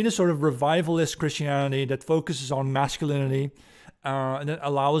 We need a sort of revivalist Christianity that focuses on masculinity and that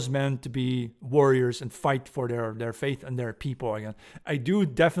allows men to be warriors and fight for their faith and their people again. I do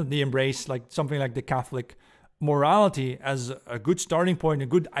definitely embrace like something like the Catholic morality as a good starting point, a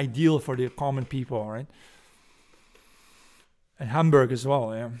good ideal for the common people, right? And Hamburg as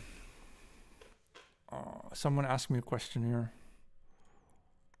well, yeah. Someone asked me a question here.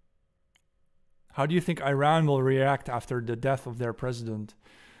 How do you think Iran will react after the death of their president?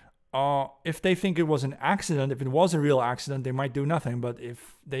 If they think it was an accident, if it was a real accident, they might do nothing. But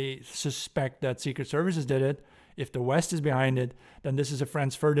if they suspect that Secret Services did it, if the West is behind it, then this is a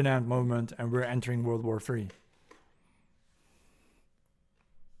Franz Ferdinand moment and we're entering World War III.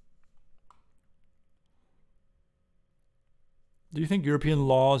 Do you think European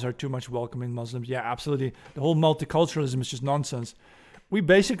laws are too much welcoming Muslims? Yeah, absolutely. The whole multiculturalism is just nonsense. We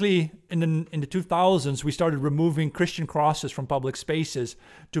basically, in the 2000s, we started removing Christian crosses from public spaces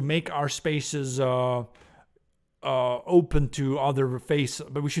to make our spaces open to other faiths,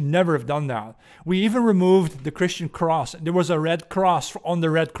 but we should never have done that. We even removed the Christian cross. There was a red cross on the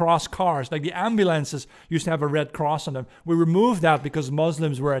Red Cross cars. Like the ambulances used to have a red cross on them. We removed that because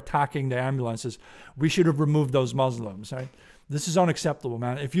Muslims were attacking the ambulances. We should have removed those Muslims, right? This is unacceptable,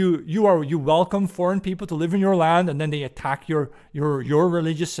 man. If you welcome foreign people to live in your land and then they attack your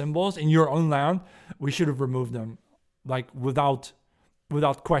religious symbols in your own land, we should have removed them, like without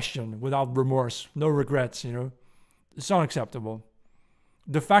question, without remorse, no regrets. It's unacceptable.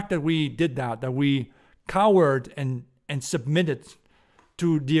 The fact that we did that we cowered and submitted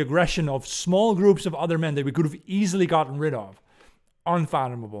to the aggression of small groups of other men that we could have easily gotten rid of,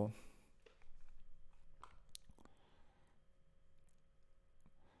 unfathomable.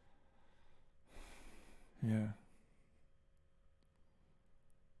 Yeah.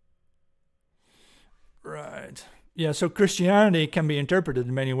 Right. Yeah, so Christianity can be interpreted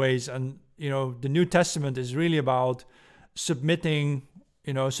in many ways. And, the New Testament is really about submitting,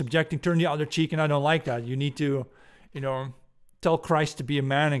 subjecting, turn the other cheek. And I don't like that. You need to, tell Christ to be a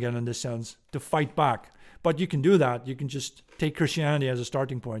man again in this sense, to fight back. But you can do that. You can just take Christianity as a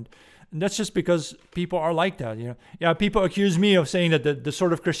starting point. And that's just because people are like that, Yeah, people accuse me of saying that the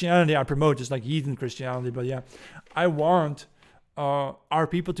sort of Christianity I promote is like heathen Christianity. But yeah, I want our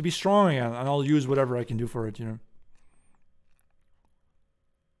people to be strong again, and I'll use whatever I can do for it,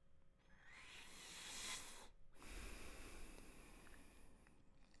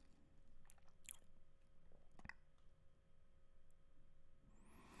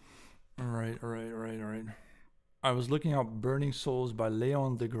 I was looking up Burning Souls by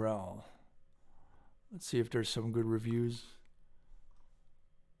Leon Degrelle. Let's see if there's some good reviews.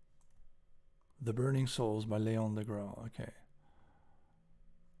 The Burning Souls by Leon Degrelle. Okay.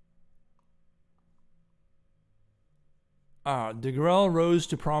 Degrelle rose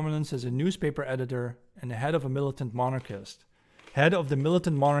to prominence as a newspaper editor and the head of a militant monarchist. Head of the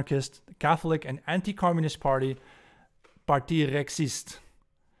militant monarchist, Catholic and anti-communist party, Parti Rexiste.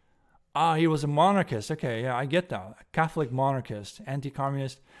 He was a monarchist. Okay, yeah, I get that. A Catholic monarchist,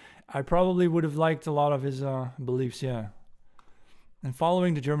 anti-communist. I probably would have liked a lot of his beliefs, yeah. And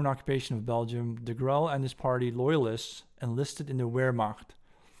following the German occupation of Belgium, Degrelle and his party loyalists enlisted in the Wehrmacht,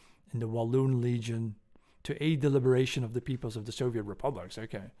 in the Walloon Legion, to aid the liberation of the peoples of the Soviet republics.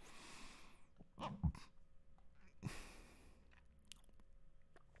 Okay.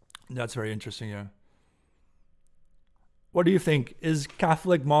 That's very interesting, yeah. What do you think? Is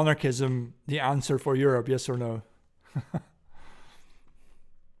Catholic monarchism the answer for Europe, yes or no?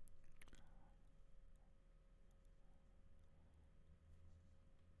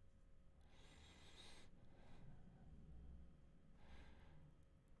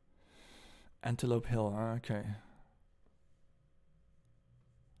 Antelope Hill, okay.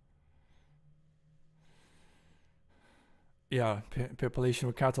 Yeah, population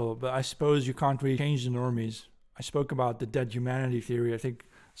of cattle, but I suppose you can't really change the normies. I spoke about the dead humanity theory. I think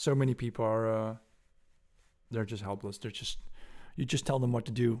so many people are, they're just helpless. You just tell them what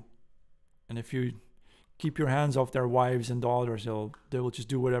to do. And if you keep your hands off their wives and daughters, they will just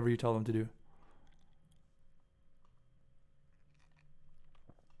do whatever you tell them to do.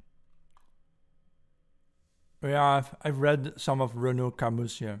 Yeah, I've read some of Renaud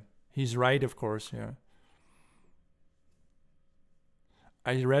Camus, yeah. He's right, of course, yeah.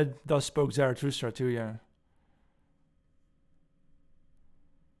 I read Thus Spoke Zarathustra too, yeah.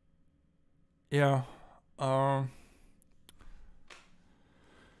 Yeah.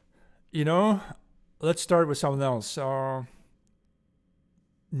 You know, let's start with something else.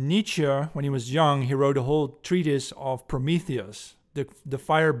 Nietzsche, when he was young, he wrote a whole treatise of Prometheus, the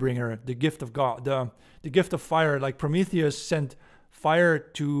fire bringer, the gift of God, the gift of fire. Like Prometheus sent fire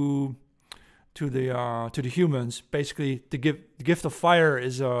to the humans. Basically, the gift of fire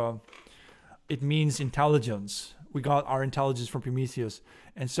is it means intelligence. We got our intelligence from Prometheus,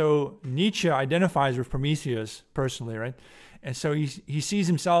 and so Nietzsche identifies with Prometheus personally, right? And so he sees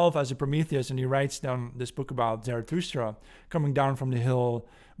himself as a Prometheus, and he writes down this book about Zarathustra coming down from the hill,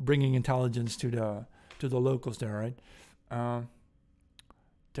 bringing intelligence to the locals there, right?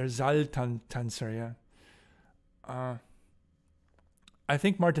 Der Seiltanzer, yeah. I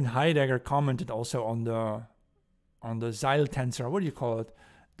think Martin Heidegger commented also on the Seiltänzer. What do you call it?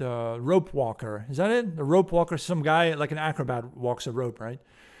 The rope walker. Is that it? The rope walker, some guy like an acrobat walks a rope, right?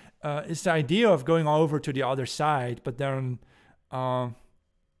 It's the idea of going over to the other side, but then the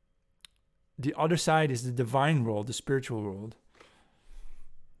other side is the divine world, the spiritual world.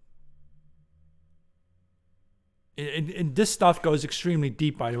 This stuff goes extremely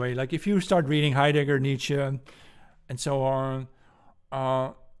deep, by the way. Like if you start reading Heidegger, Nietzsche, and so on,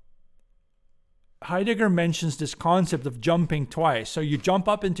 Heidegger mentions this concept of jumping twice. So you jump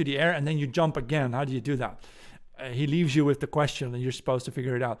up into the air and then you jump again. How do you do that? He leaves you with the question and you're supposed to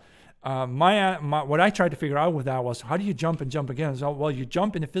figure it out. What I tried to figure out with that was, how do you jump and jump again? So, well, you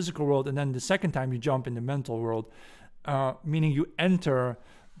jump in the physical world and then the second time you jump in the mental world, meaning you enter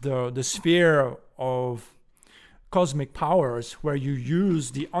the sphere of cosmic powers where you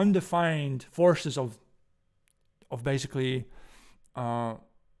use the undefined forces of basically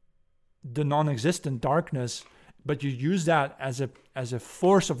the non-existent darkness, but you use that as a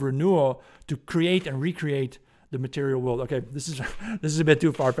force of renewal to create and recreate the material world. Okay, this is a bit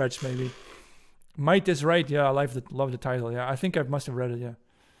too far-fetched, maybe. Might is right. Yeah, I love the title. Yeah, I think I must have read it. Yeah.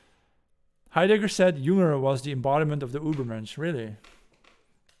 Heidegger said Jünger was the embodiment of the Übermensch. Really,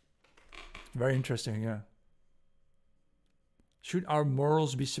 very interesting. Yeah. Should our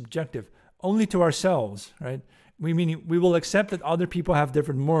morals be subjective? Only to ourselves, right? We mean we will accept that other people have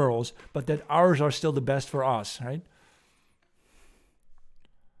different morals, but that ours are still the best for us, right?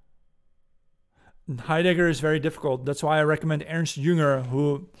 Heidegger is very difficult. That's why I recommend Ernst Jünger,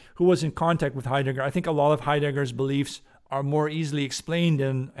 who was in contact with Heidegger. I think a lot of Heidegger's beliefs are more easily explained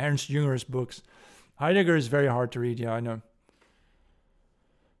in Ernst Jünger's books. Heidegger is very hard to read, yeah, I know.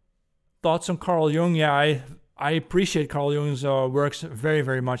 Thoughts on Carl Jung? Yeah, I appreciate Carl Jung's works very,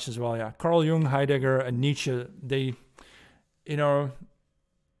 very much as well. Yeah, Carl Jung, Heidegger, and Nietzsche, they, you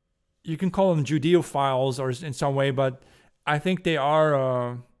can call them Judeophiles or in some way, but I think they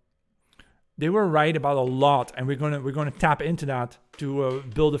are, they were right about a lot, and we're gonna tap into that to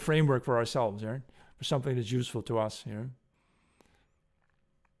build a framework for ourselves, right? or something that's useful to us, you know.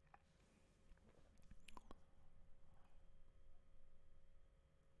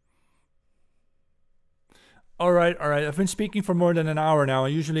 All right. I've been speaking for more than an hour now.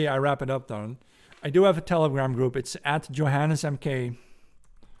 Usually I wrap it up though. I do have a Telegram group. It's at JohannesMK.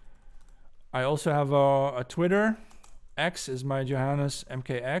 I also have a Twitter. X is my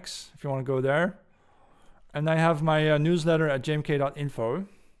JohannesMKX, if you want to go there. And I have my newsletter at jmk.info.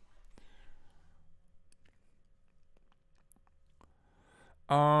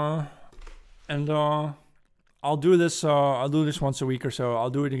 I'll do this once a week or so. I'll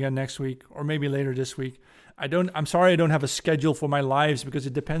do it again next week or maybe later this week. I'm sorry I don't have a schedule for my lives because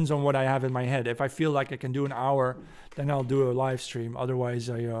it depends on what I have in my head. If I feel like I can do an hour, then I'll do a live stream.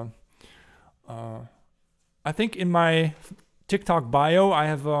 Otherwise, I think in my TikTok bio, I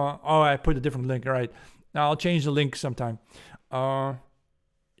have, I put a different link. All right. Now I'll change the link sometime. Yeah,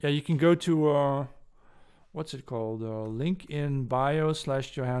 you can go to, what's it called? Link in bio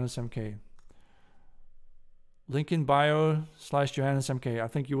 /JohannesMK. Link in bio /JohannesMK. I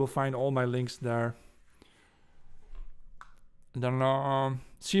think you will find all my links there. And then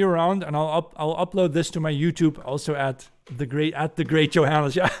see you around, and I'll upload this to my YouTube also at the great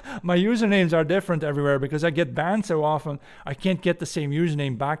Johannes. Yeah, my usernames are different everywhere because I get banned so often. I can't get the same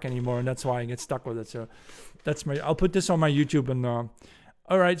username back anymore, and that's why I get stuck with it. So that's I'll put this on my YouTube. And all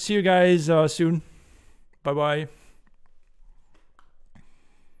right, see you guys soon. Bye bye.